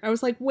creature." I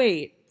was like,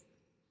 wait,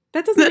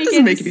 that doesn't make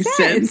any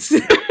sense.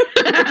 You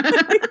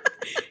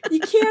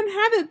can't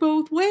have it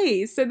both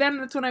ways. So then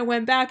that's when I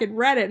went back and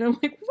read it, and I'm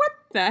like, what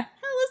the hell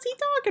is he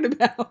talking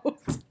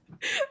about?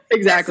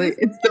 Exactly.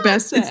 It's the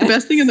best. It's the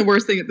best thing and the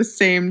worst thing at the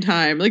same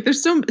time. Like,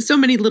 there's so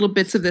many little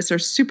bits of this are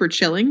super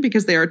chilling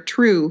because they are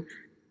true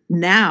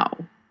now.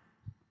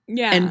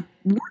 Yeah. And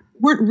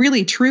weren't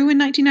really true in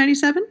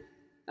 1997.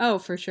 Oh,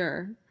 for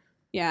sure.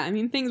 Yeah, I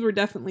mean, things were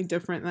definitely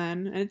different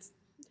then.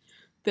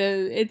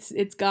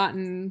 It's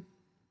gotten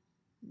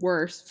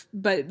worse,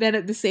 but then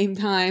at the same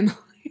time,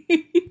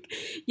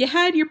 you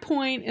had your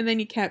point and then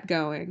you kept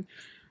going.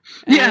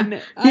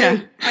 And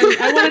I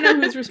want to know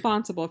who's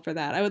responsible for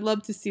that. I would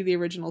love to see the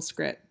original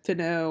script to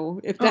know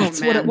if that's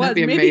what it was.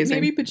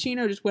 Maybe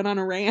Pacino just went on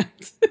a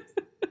rant.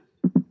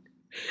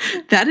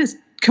 That is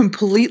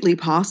completely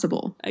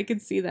possible. I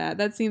could see that.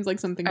 That seems like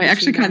something I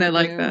actually kind of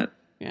like that.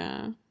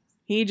 Yeah.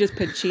 He just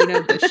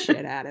Pacino'd the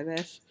shit out of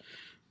it.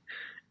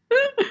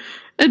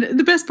 And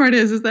the best part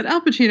is that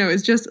Al Pacino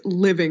is just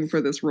living for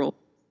this role.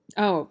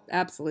 Oh,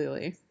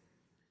 absolutely.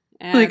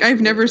 Like,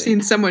 I've never seen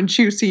someone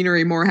chew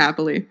scenery more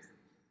happily.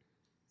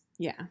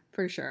 Yeah,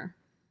 for sure.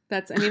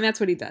 That's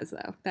what he does,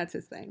 though. That's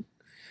his thing.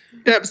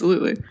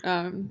 Absolutely.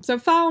 So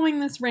following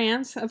this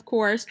rant, of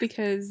course,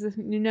 because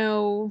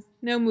no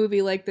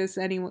movie like this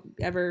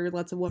ever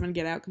lets a woman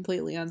get out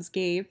completely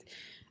unscathed,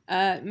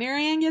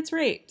 Marianne gets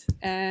raped.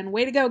 And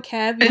way to go,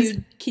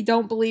 Kev. You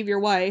don't believe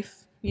your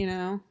wife, you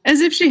know.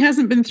 As if she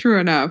hasn't been through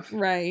enough.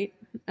 Right.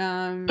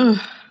 And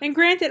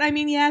granted, I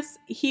mean, yes,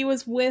 he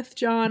was with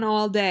John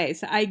all day,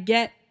 so I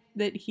get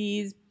that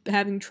he's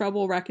having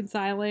trouble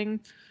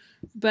reconciling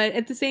But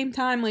at the same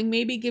time, like,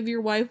 maybe give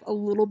your wife a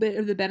little bit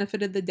of the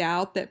benefit of the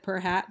doubt that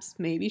perhaps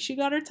maybe she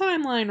got her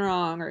timeline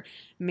wrong, or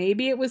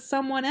maybe it was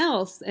someone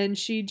else and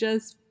she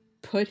just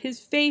put his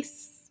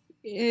face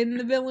in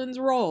the villain's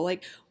role.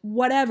 Like,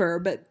 whatever,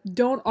 but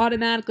don't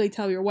automatically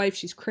tell your wife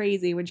she's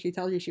crazy when she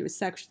tells you she was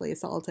sexually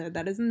assaulted.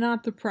 That is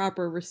not the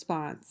proper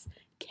response,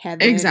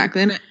 Kevin.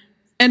 Exactly.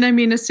 And I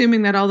mean,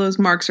 assuming that all those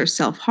marks are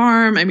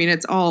self-harm, I mean,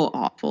 it's all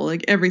awful.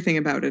 Like, everything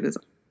about it is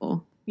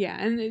awful. Yeah,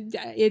 and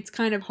it's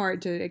kind of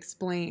hard to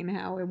explain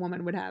how a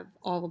woman would have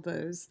all of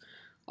those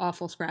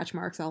awful scratch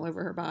marks all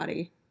over her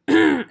body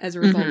as a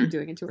result of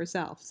doing it to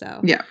herself.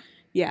 So,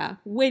 yeah,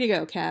 way to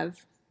go, Kev.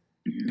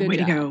 Way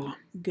to go.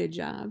 Good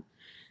job.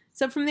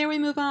 So from there we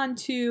move on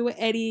to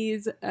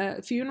Eddie's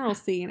funeral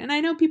scene. And I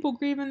know people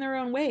grieve in their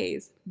own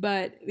ways,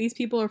 but these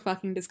people are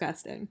fucking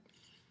disgusting.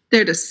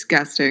 They're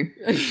disgusting.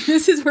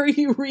 This is where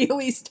you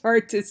really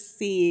start to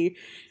see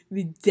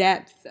the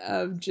depth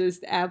of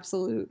just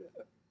absolute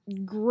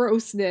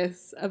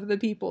grossness of the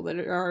people that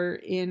are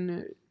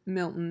in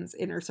Milton's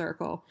inner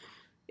circle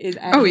is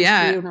at his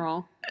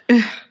funeral.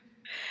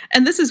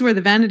 And this is where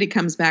the vanity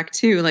comes back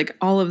too. Like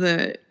all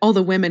the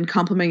women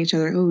complimenting each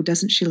other. Oh,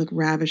 doesn't she look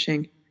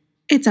ravishing?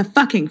 It's a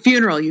fucking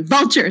funeral, you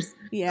vultures.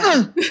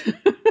 Yeah.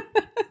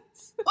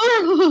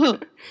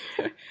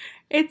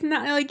 It's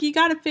not like, you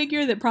got to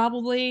figure that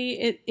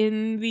probably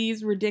in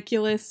these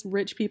ridiculous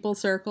rich people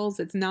circles,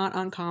 it's not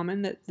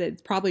uncommon that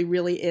it probably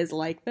really is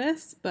like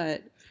this,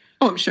 but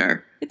I'm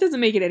sure it doesn't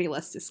make it any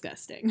less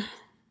disgusting.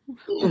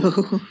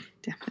 Definitely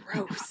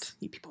gross. Not.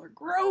 You people are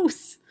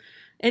gross.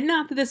 And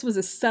not that this was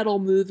a subtle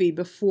movie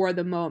before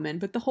the moment,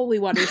 but the holy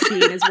water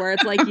scene is where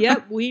it's like,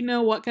 yep, we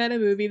know what kind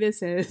of movie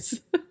this is.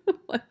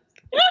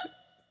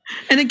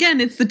 And again,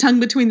 it's the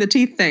tongue between the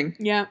teeth thing.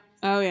 Yep.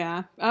 Oh,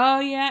 yeah. Oh,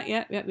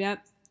 yeah.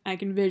 Yep. I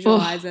can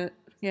visualize it.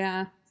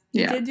 Yeah.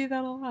 You did do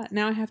that a lot.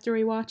 Now I have to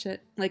rewatch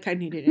it. Like I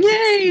needed an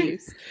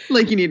excuse.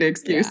 Like you need an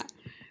excuse.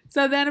 Yeah.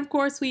 So then, of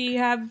course, we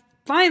have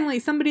finally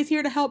somebody's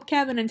here to help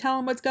Kevin and tell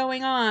him what's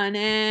going on,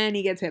 and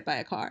he gets hit by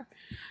a car.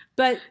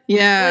 But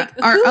yeah,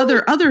 like, our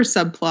other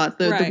subplot,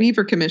 the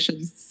Weaver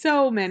Commission.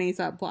 So many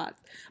subplots.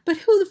 But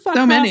who the fuck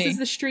crosses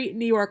the street in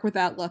New York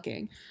without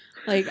looking?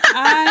 Like,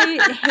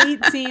 I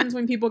hate scenes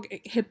when people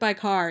get hit by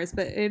cars,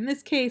 but in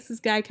this case, this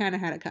guy kind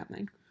of had it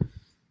coming.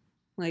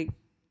 Like,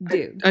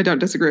 dude. I don't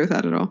disagree with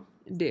that at all.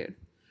 Dude.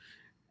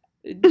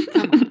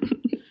 Come on.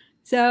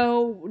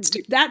 So,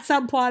 that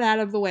subplot out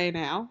of the way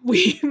now.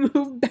 We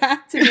move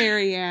back to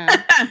Marianne,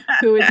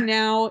 who is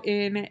now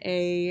in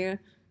a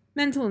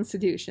mental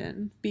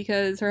institution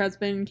because her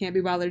husband can't be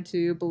bothered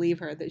to believe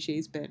her that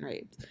she's been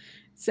raped.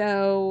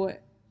 So,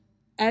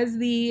 as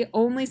the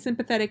only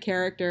sympathetic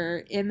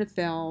character in the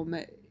film,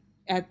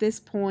 at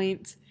this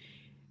point,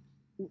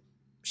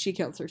 she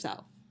kills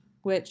herself,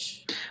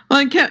 which... Well,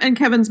 and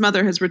Kevin's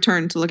mother has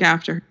returned to look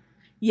after her.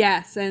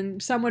 Yes,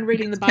 and someone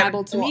reading the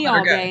Bible to me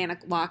all day in a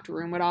locked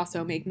room would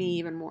also make me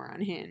even more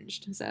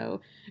unhinged. So,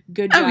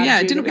 good job. Oh,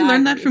 yeah. Didn't we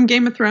learn that from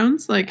Game of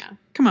Thrones? Like,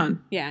 come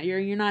on. Yeah,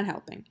 you're not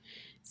helping.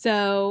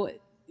 So...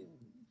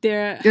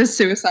 This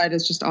suicide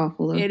is just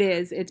awful, though. It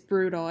is. It's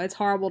brutal. It's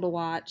horrible to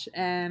watch.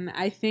 And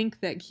I think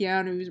that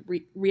Keanu's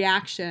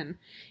reaction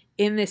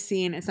in this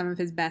scene is some of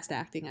his best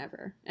acting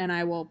ever. And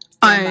I will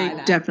stand by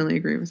that. Definitely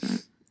agree with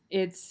that.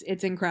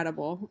 It's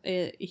incredible.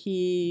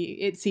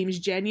 It seems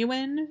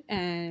genuine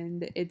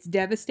and it's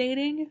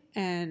devastating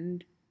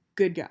and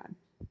good God.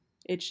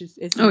 It's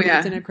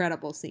an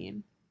incredible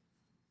scene.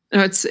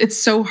 No, it's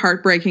so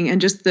heartbreaking,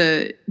 and just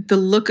the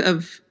look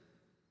of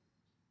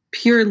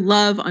pure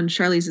love on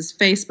Charlize's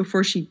face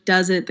before she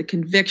does it, the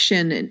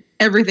conviction and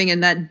everything,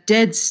 and that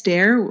dead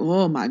stare.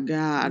 Oh my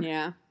God.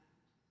 Yeah.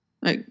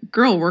 Like,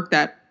 girl, work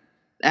that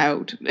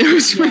out. It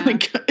was really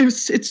good.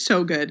 It's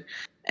so good.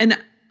 And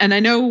I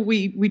know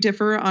we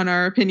differ on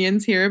our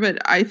opinions here, but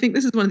I think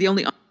this is one of the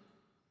only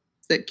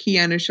that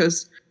Keanu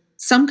shows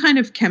some kind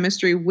of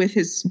chemistry with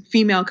his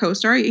female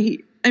co-star.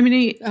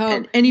 Anybody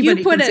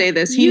can say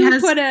this.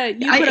 Yes,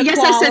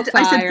 I said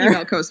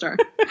female co-star.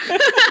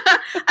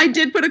 I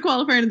did put a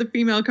qualifier into the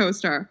female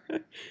co-star.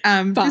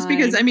 Just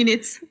because,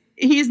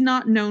 he is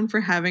not known for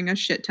having a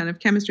shit ton of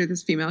chemistry with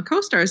his female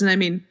co-stars. And I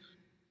mean,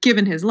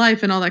 given his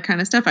life and all that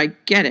kind of stuff, I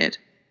get it.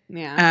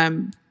 Yeah.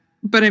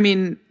 But I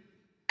mean,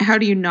 how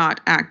do you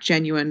not act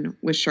genuine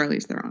with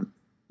Charlize Theron?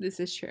 This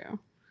is true.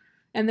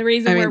 And the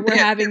reason we're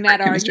having that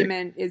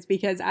argument is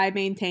because I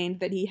maintained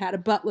that he had a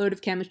buttload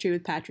of chemistry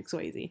with Patrick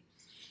Swayze.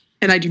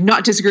 And I do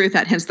not disagree with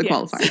that, hence the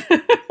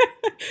qualifier.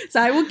 So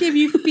I will give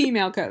you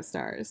female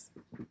co-stars.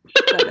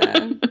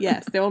 But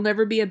yes, there will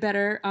never be a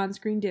better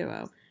on-screen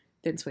duo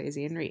than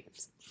Swayze and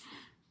Reeves.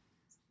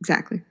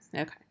 Exactly.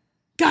 Okay.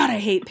 God, I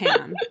hate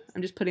Pam.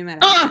 I'm just putting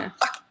that out there.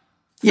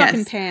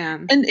 Fucking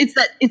Pam. And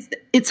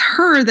it's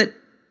her that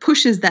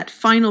pushes that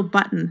final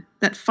button,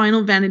 that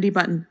final vanity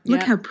button.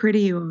 Look how pretty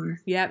you are.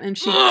 Yep, and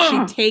she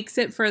takes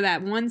it for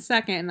that 1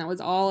 second, and that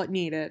was all it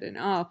needed.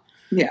 And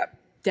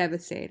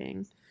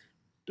devastating.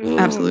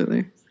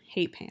 Absolutely.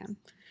 Hate Pam.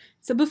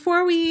 So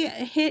before we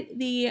hit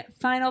the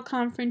final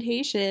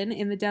confrontation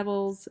in The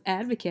Devil's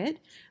Advocate,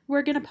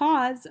 we're going to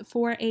pause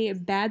for a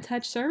bad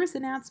touch service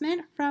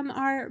announcement from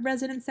our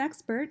resident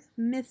expert,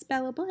 Miss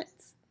Bella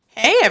Blitz.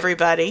 Hey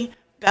everybody,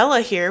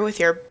 Bella here with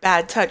your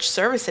bad touch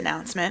service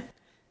announcement.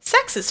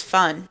 Sex is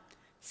fun.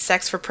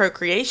 Sex for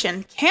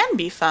procreation can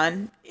be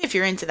fun if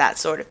you're into that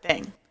sort of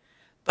thing.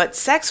 But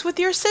sex with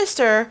your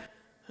sister,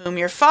 whom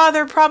your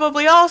father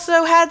probably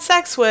also had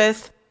sex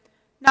with,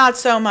 not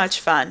so much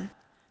fun.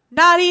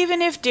 Not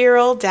even if dear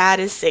old dad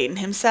is Satan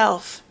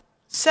himself.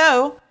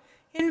 So,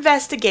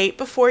 investigate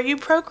before you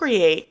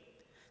procreate.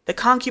 The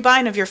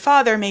concubine of your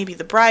father may be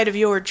the bride of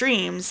your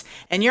dreams,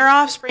 and your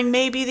offspring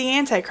may be the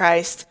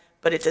Antichrist,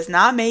 but it does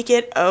not make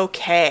it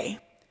okay.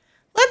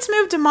 Let's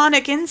move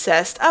demonic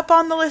incest up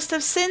on the list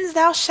of sins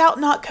thou shalt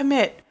not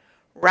commit,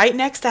 right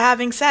next to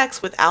having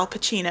sex with Al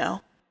Pacino.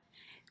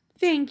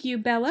 Thank you,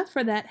 Bella,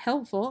 for that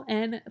helpful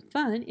and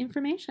fun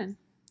information.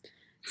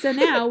 So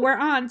now we're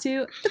on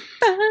to the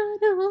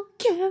final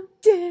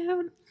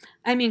countdown.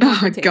 I mean, oh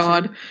my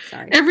God.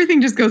 Sorry.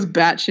 Everything just goes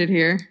batshit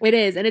here. It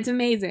is, and it's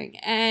amazing.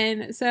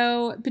 And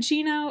so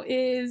Pacino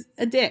is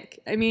a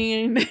dick. I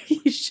mean,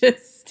 he's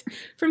just,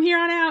 from here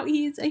on out,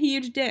 he's a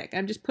huge dick.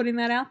 I'm just putting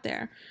that out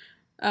there.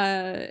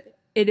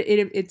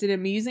 It's an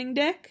amusing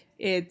dick.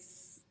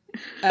 It's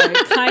a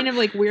kind of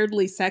like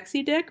weirdly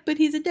sexy dick, but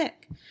he's a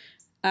dick.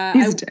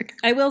 He's a dick.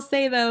 I will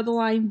say, though, the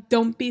line,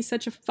 "Don't be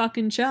such a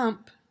fucking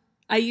chump,"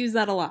 I use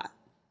that a lot.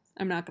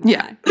 I'm not going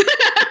to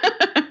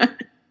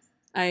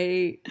lie.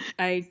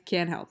 I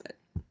can't help it.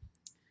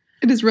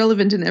 It is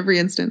relevant in every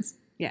instance.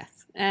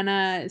 Yes.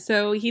 And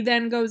so he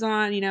then goes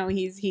on,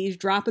 he's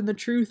dropping the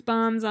truth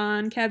bombs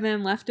on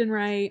Kevin left and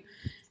right.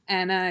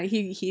 And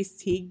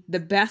he's the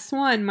best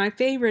one, my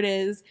favorite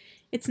is,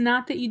 it's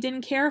not that you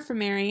didn't care for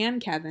Marianne,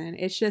 Kevin.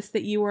 It's just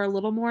that you were a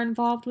little more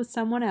involved with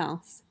someone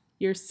else.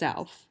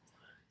 Yourself.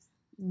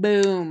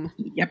 Boom.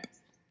 Yep.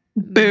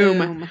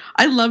 Boom.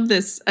 I love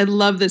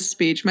this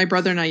speech. My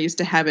brother and I used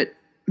to have it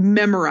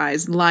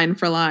memorized line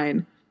for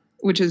line,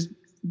 which is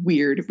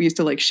weird. We used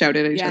to like shout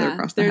it at each other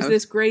across the house. There's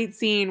this great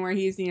scene where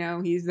he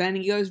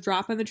goes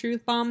dropping the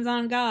truth bombs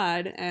on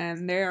God,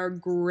 and they are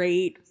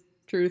great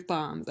truth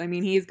bombs. I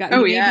mean, he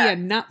may be a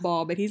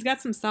nutball, but he's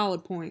got some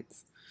solid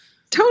points.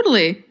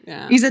 Totally.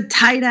 Yeah. He's a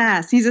tight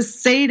ass. He's a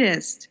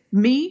sadist.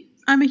 Me,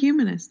 I'm a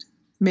humanist.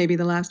 Maybe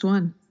the last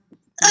one.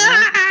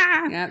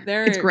 Yeah,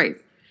 it's great.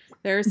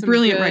 There are some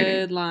brilliant good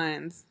writing.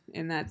 lines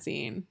in that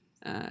scene,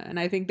 and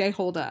I think they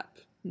hold up.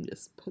 I'm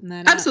just putting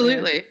that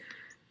Absolutely. out there.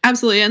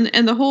 Absolutely.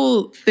 And the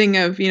whole thing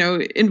of,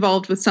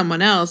 involved with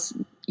someone else,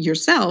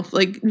 yourself,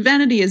 like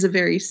vanity is a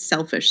very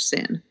selfish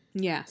sin.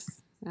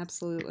 Yes,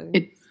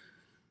 absolutely.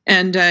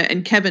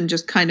 And Kevin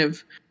just kind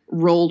of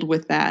rolled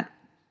with that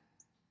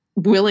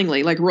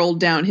willingly, like rolled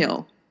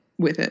downhill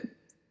with it.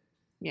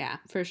 Yeah,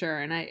 for sure.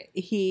 And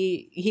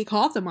he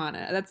calls him on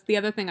it. That's the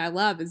other thing I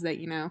love is that,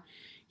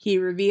 he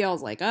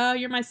reveals like, oh,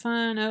 you're my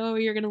son. Oh,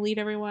 you're going to lead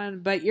everyone.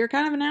 But you're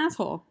kind of an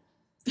asshole.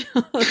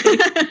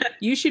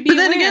 You should be but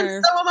then aware.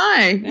 again, so am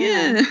I.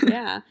 Yeah.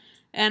 Yeah.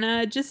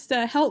 And just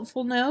a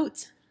helpful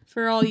note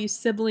for all you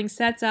sibling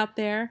sets out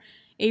there.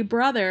 A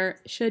brother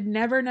should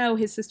never know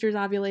his sister's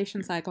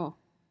ovulation cycle.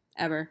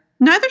 Ever.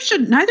 Neither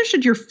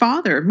should your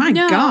father. My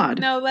God.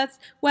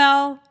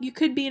 No, you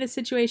could be in a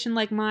situation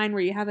like mine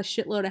where you have a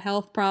shitload of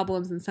health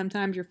problems and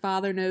sometimes your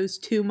father knows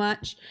too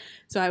much.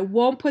 So I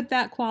won't put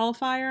that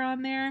qualifier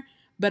on there,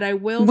 but I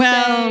will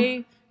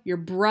say your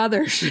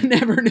brother should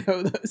never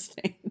know those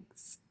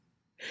things.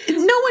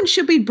 No one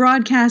should be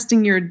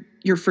broadcasting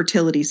your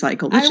fertility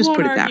cycle. Let's just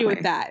put it that way. I won't argue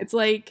with that. It's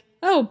like,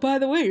 oh, by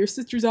the way, your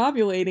sister's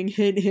ovulating.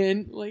 Hint,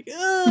 hint. Like,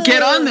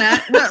 get on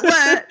that.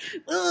 What?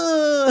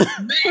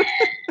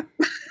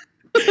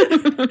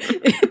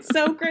 It's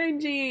so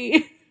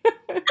cringy.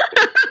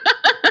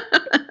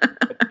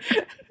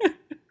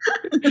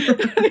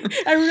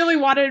 I really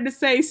wanted him to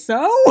say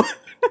so.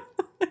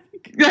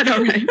 I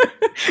know, right?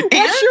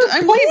 What's your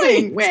I'm point?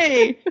 leaving.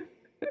 Wait.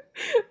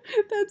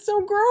 That's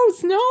so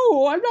gross.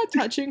 No, I'm not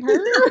touching her.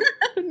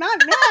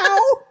 Not now.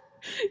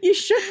 You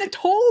shouldn't have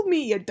told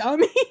me, you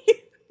dummy.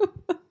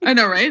 I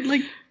know, right?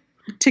 Like,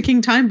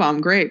 ticking time bomb.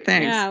 Great,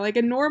 thanks. Yeah, like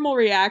a normal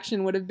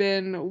reaction would have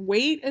been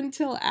wait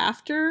until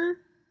after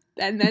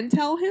and then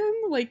tell him.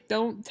 Like,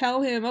 don't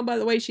tell him, oh, by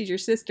the way, she's your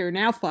sister.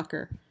 Now fuck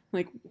her.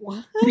 Like,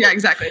 what? Yeah,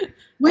 exactly.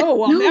 What? Oh,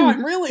 well, No. now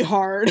I'm really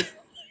hard.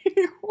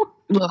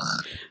 Ugh.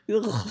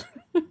 Ugh.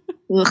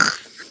 Ugh.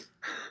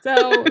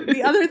 So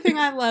the other thing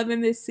I love in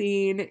this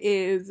scene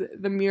is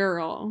the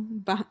mural.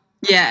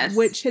 Yes.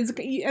 Which it's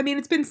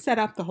been set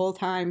up the whole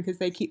time because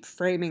they keep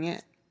framing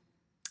it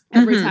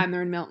every time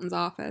they're in Milton's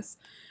office.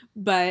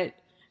 But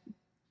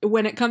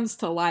when it comes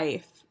to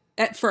life,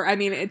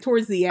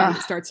 towards the end,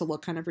 it starts to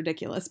look kind of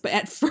ridiculous. But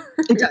at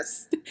first, it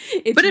does.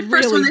 It's but at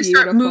first, really when they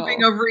beautiful. start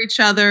moving over each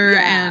other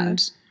Yeah.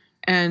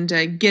 and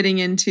getting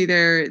into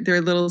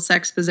their little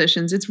sex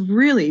positions, it's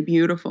really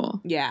beautiful.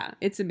 Yeah,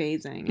 it's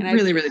amazing. And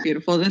really, really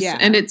beautiful.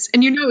 And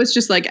it's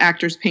just like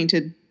actors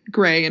painted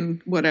gray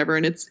and whatever,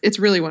 and it's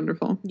really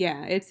wonderful.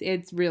 Yeah,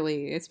 it's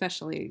really,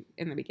 especially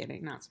in the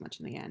beginning, not so much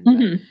in the end.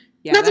 Mm-hmm. But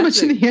yeah, not so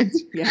much in the end.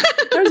 Yeah,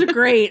 that was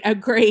a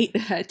great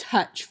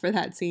touch for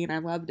that scene. I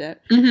loved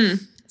it.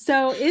 Mm-hmm.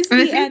 So is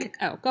the end?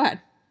 Oh, go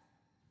ahead.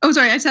 Oh,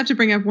 sorry. I just have to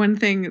bring up one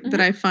thing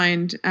that I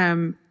find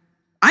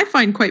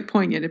quite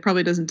poignant. It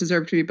probably doesn't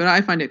deserve to be, but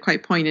I find it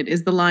quite poignant.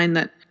 Is the line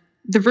that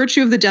the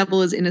virtue of the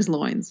devil is in his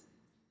loins.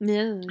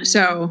 No.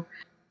 So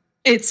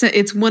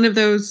it's one of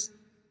those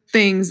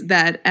things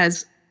that,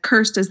 as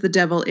cursed as the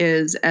devil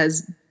is,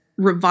 as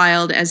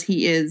reviled as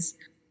he is,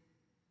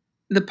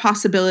 the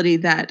possibility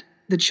that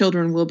the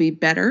children will be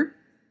better,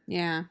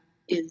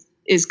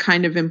 is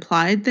kind of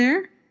implied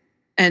there,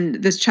 and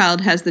this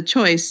child has the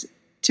choice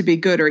to be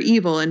good or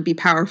evil and be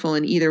powerful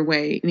in either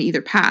way, in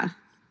either path,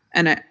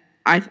 and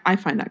I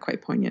find that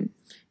quite poignant.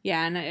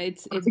 Yeah, and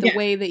it's the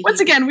way that once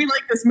again, we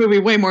like this movie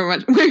way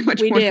much we more.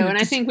 We do, and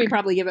I think we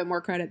probably give it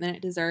more credit than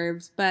it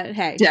deserves. But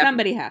hey,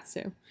 somebody has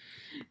to.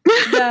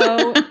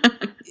 So,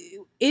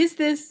 is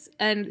this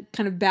a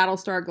kind of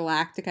Battlestar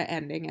Galactica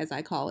ending, as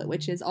I call it,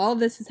 which is all of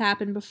this has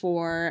happened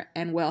before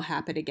and will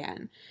happen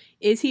again?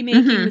 Is he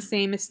making the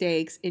same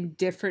mistakes in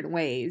different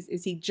ways?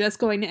 Is he just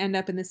going to end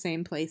up in the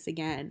same place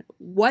again?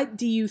 What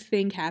do you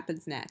think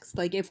happens next?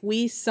 Like, if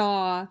we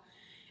saw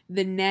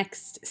the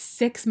next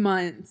 6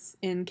 months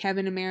in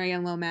Kevin and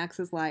Marianne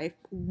Lomax's life,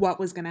 what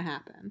was going to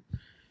happen?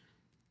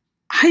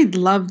 I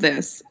love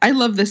this. I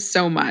love this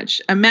so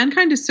much.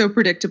 Mankind is so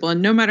predictable,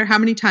 and no matter how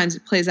many times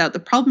it plays out, the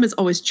problem is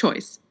always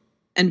choice.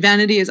 And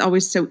vanity is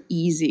always so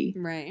easy.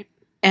 Right.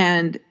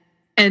 And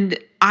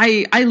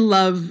I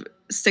love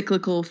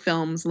cyclical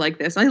films like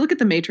this. I look at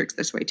The Matrix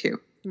this way too.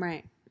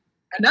 Right.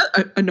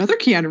 Another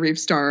Keanu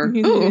Reeves star.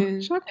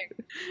 Oh, shocking.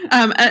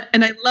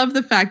 And I love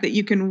the fact that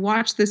you can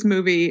watch this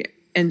movie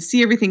and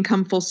see everything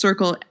come full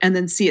circle and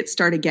then see it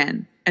start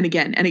again and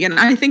again and again.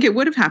 I think it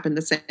would have happened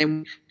the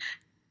same.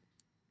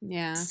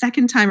 Yeah.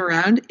 Second time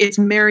around, it's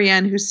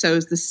Marianne who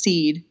sows the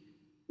seed,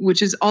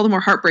 which is all the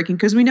more heartbreaking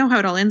because we know how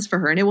it all ends for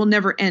her, and it will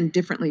never end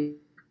differently.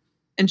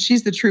 And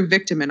she's the true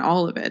victim in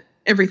all of it.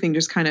 Everything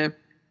just kind of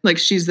like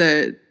she's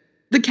the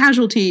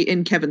casualty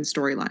in Kevin's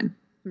storyline.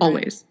 Right.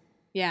 Always.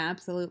 Yeah,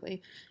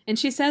 absolutely. And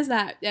she says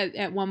that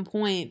at one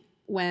point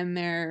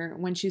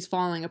when she's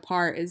falling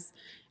apart is,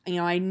 you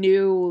know, I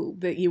knew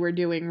that you were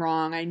doing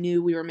wrong. I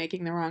knew we were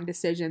making the wrong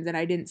decisions, and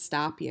I didn't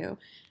stop you.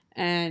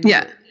 And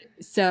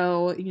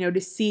so, you know, to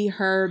see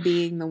her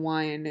being the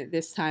one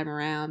this time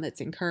around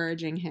that's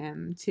encouraging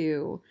him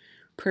to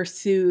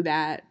pursue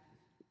that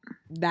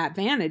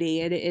vanity,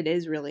 it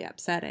is really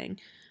upsetting.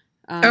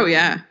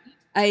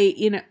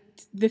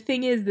 The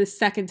thing is, the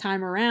second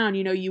time around,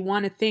 you know, you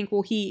want to think,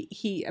 well,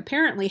 he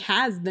apparently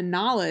has the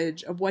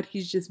knowledge of what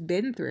he's just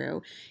been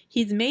through.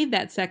 He's made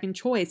that second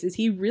choice. Is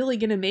he really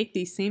going to make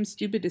these same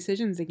stupid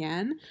decisions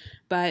again?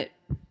 But,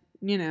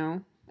 you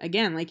know,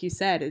 again, like you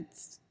said,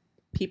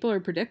 people are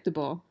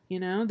predictable. You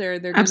know, they're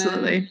gonna,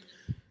 absolutely.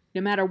 No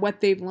matter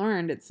what they've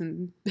learned,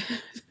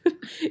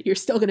 you're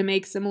still going to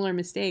make similar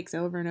mistakes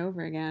over and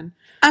over again.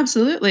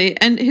 Absolutely.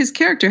 And his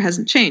character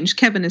hasn't changed.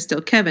 Kevin is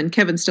still Kevin.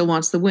 Kevin still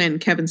wants the win.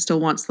 Kevin still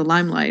wants the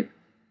limelight.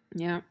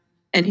 Yeah.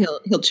 And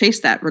he'll chase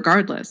that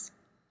regardless.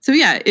 So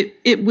yeah,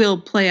 it will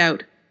play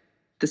out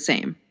the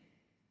same.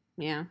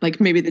 Yeah.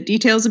 Like maybe the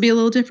details will be a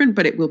little different,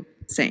 but it will be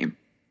the same.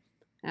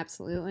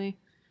 Absolutely.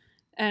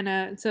 And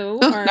now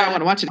I want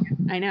to watch it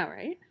again. I know,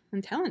 right?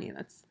 I'm telling you,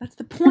 that's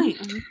the point.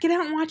 Get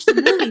out and watch the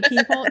movie,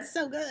 people. It's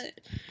so good.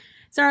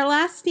 So our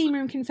last Steam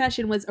Room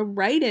confession was a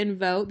write-in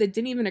vote that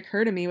didn't even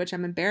occur to me, which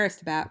I'm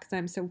embarrassed about because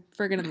I'm so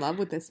friggin' in love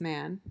with this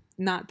man.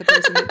 Not the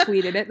person that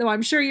tweeted it, though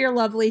I'm sure you're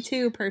lovely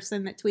too,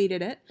 person that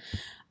tweeted it.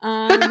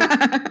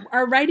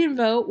 Our write-in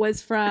vote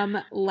was from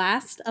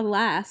Last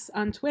Alas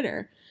on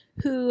Twitter,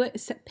 who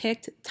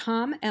picked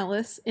Tom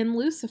Ellis in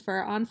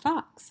Lucifer on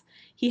Fox.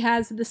 He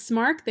has the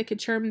smark that could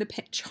charm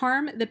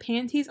the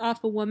panties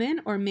off a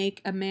woman or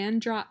make a man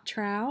drop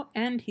trow,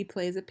 and he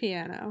plays a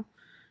piano.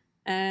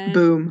 And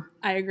boom.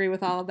 I agree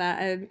with all of that.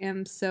 I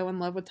am so in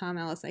love with Tom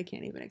Ellis, I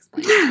can't even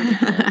explain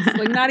it.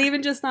 Like, not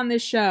even just on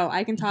this show.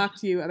 I can talk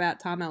to you about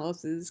Tom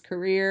Ellis's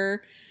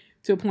career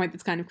to a point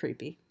that's kind of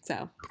creepy.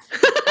 So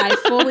I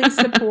fully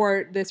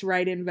support this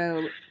write-in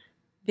vote.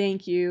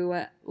 Thank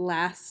you,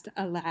 Last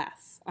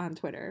Alas on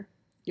Twitter.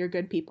 You're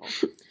good people.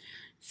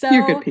 So,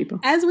 you're good people.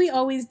 As we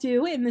always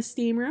do in the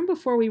Steam Room,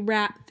 before we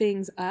wrap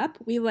things up,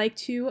 we like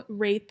to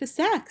rate the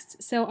sex.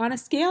 So on a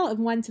scale of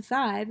 1 to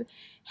 5,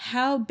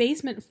 how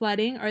basement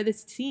flooding are the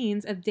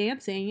scenes of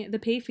dancing the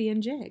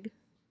Paphian jig?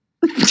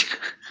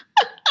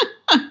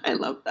 I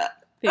love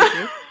that. Thank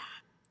you.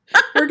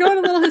 We're going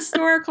a little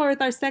historical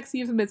with our sex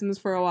euphemisms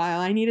for a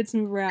while. I needed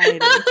some variety.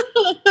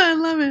 I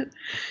love it.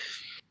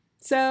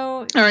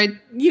 So, all right,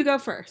 you go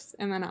first,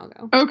 and then I'll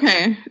go.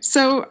 Okay,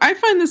 so I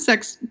find the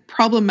sex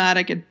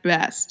problematic at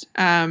best,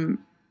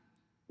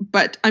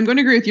 but I'm going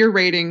to agree with your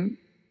rating,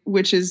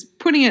 which is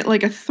putting it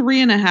like a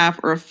 3.5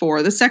 or a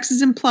 4. The sex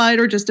is implied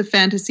or just a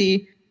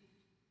fantasy,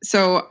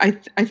 so I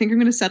think I'm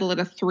going to settle at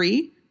a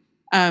 3.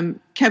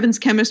 Kevin's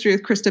chemistry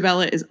with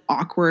Christabella is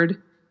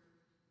awkward.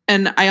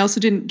 And I also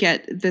didn't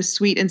get the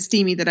sweet and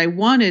steamy that I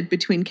wanted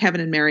between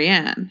Kevin and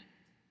Marianne,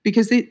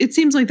 because it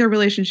seems like their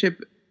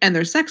relationship and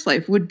their sex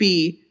life would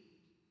be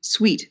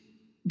sweet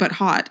but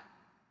hot.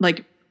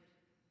 Like,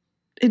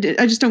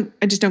 I just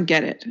don't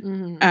get it.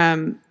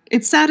 Mm-hmm.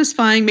 It's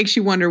satisfying, makes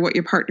you wonder what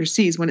your partner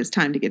sees when it's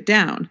time to get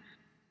down.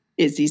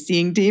 Is he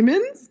seeing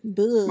demons?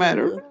 I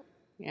don't know.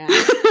 Yeah.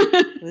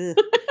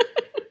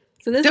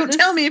 So Don't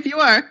tell me if you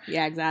are.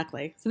 Yeah,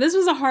 exactly. So this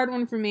was a hard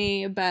one for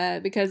me,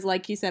 but because,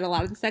 like you said, a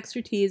lot of the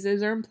sexual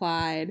teases are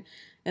implied,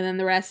 and then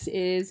the rest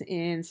is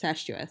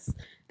incestuous.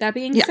 That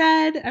being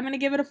said, I'm going to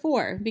give it a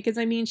 4, because,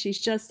 I mean, she's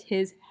just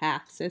his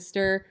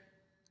half-sister.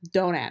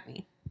 Don't at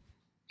me.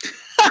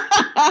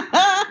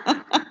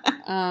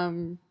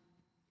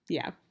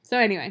 Yeah. So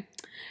anyway,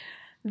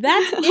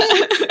 that's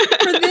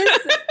it for this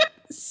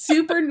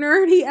super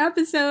nerdy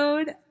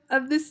episode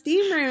of the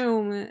Steam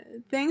Room.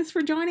 Thanks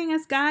for joining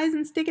us, guys,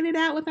 and sticking it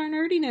out with our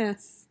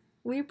nerdiness.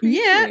 We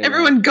appreciate it.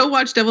 Everyone go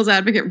watch Devil's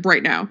Advocate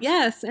right now.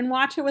 Yes, and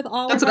watch it with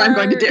all That's of what our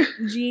I'm going to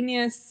do.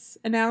 genius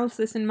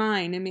analysis in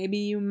mind, and maybe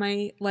you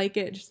might like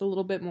it just a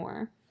little bit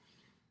more,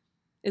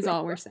 is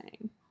all we're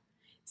saying.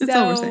 That's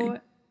all we're saying.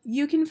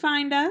 You can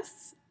find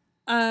us.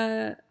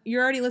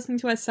 You're already listening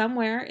to us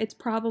somewhere. It's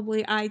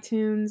probably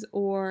iTunes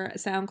or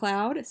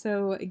SoundCloud,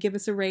 so give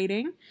us a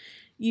rating.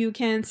 You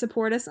can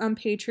support us on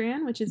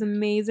Patreon, which is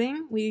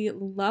amazing. We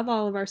love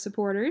all of our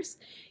supporters.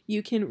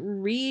 You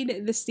can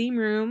read The Steam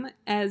Room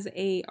as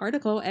an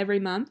article every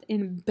month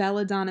in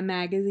Belladonna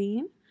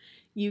magazine.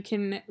 You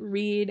can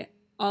read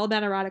all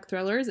about erotic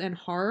thrillers and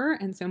horror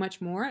and so much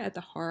more at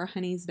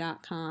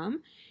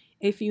thehorrorhoneys.com.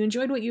 If you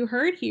enjoyed what you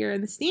heard here in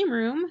The Steam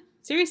Room,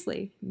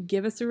 seriously,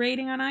 give us a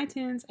rating on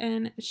iTunes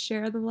and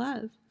share the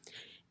love.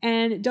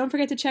 And don't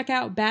forget to check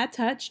out Bad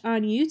Touch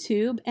on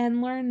YouTube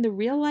and learn the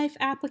real-life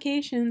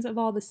applications of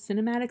all the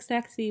cinematic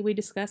sexy we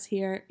discuss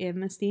here in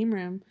the Steam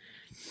Room.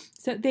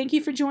 So thank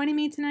you for joining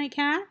me tonight,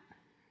 Kat.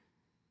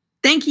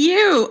 Thank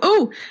you.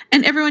 Oh,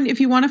 and everyone, if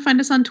you want to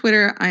find us on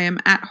Twitter, I am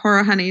at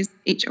Horror Honeys,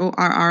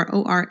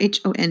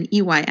 HorrorHoneys.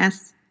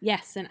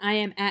 Yes, and I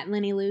am at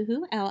Linny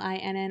Loohoo,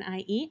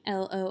 LINNIELOOWHO.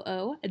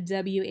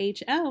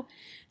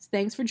 So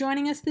thanks for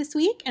joining us this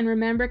week. And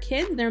remember,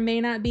 kids, there may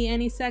not be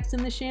any sex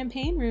in the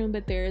champagne room,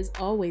 but there is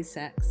always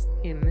sex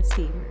in the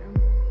Steam Room.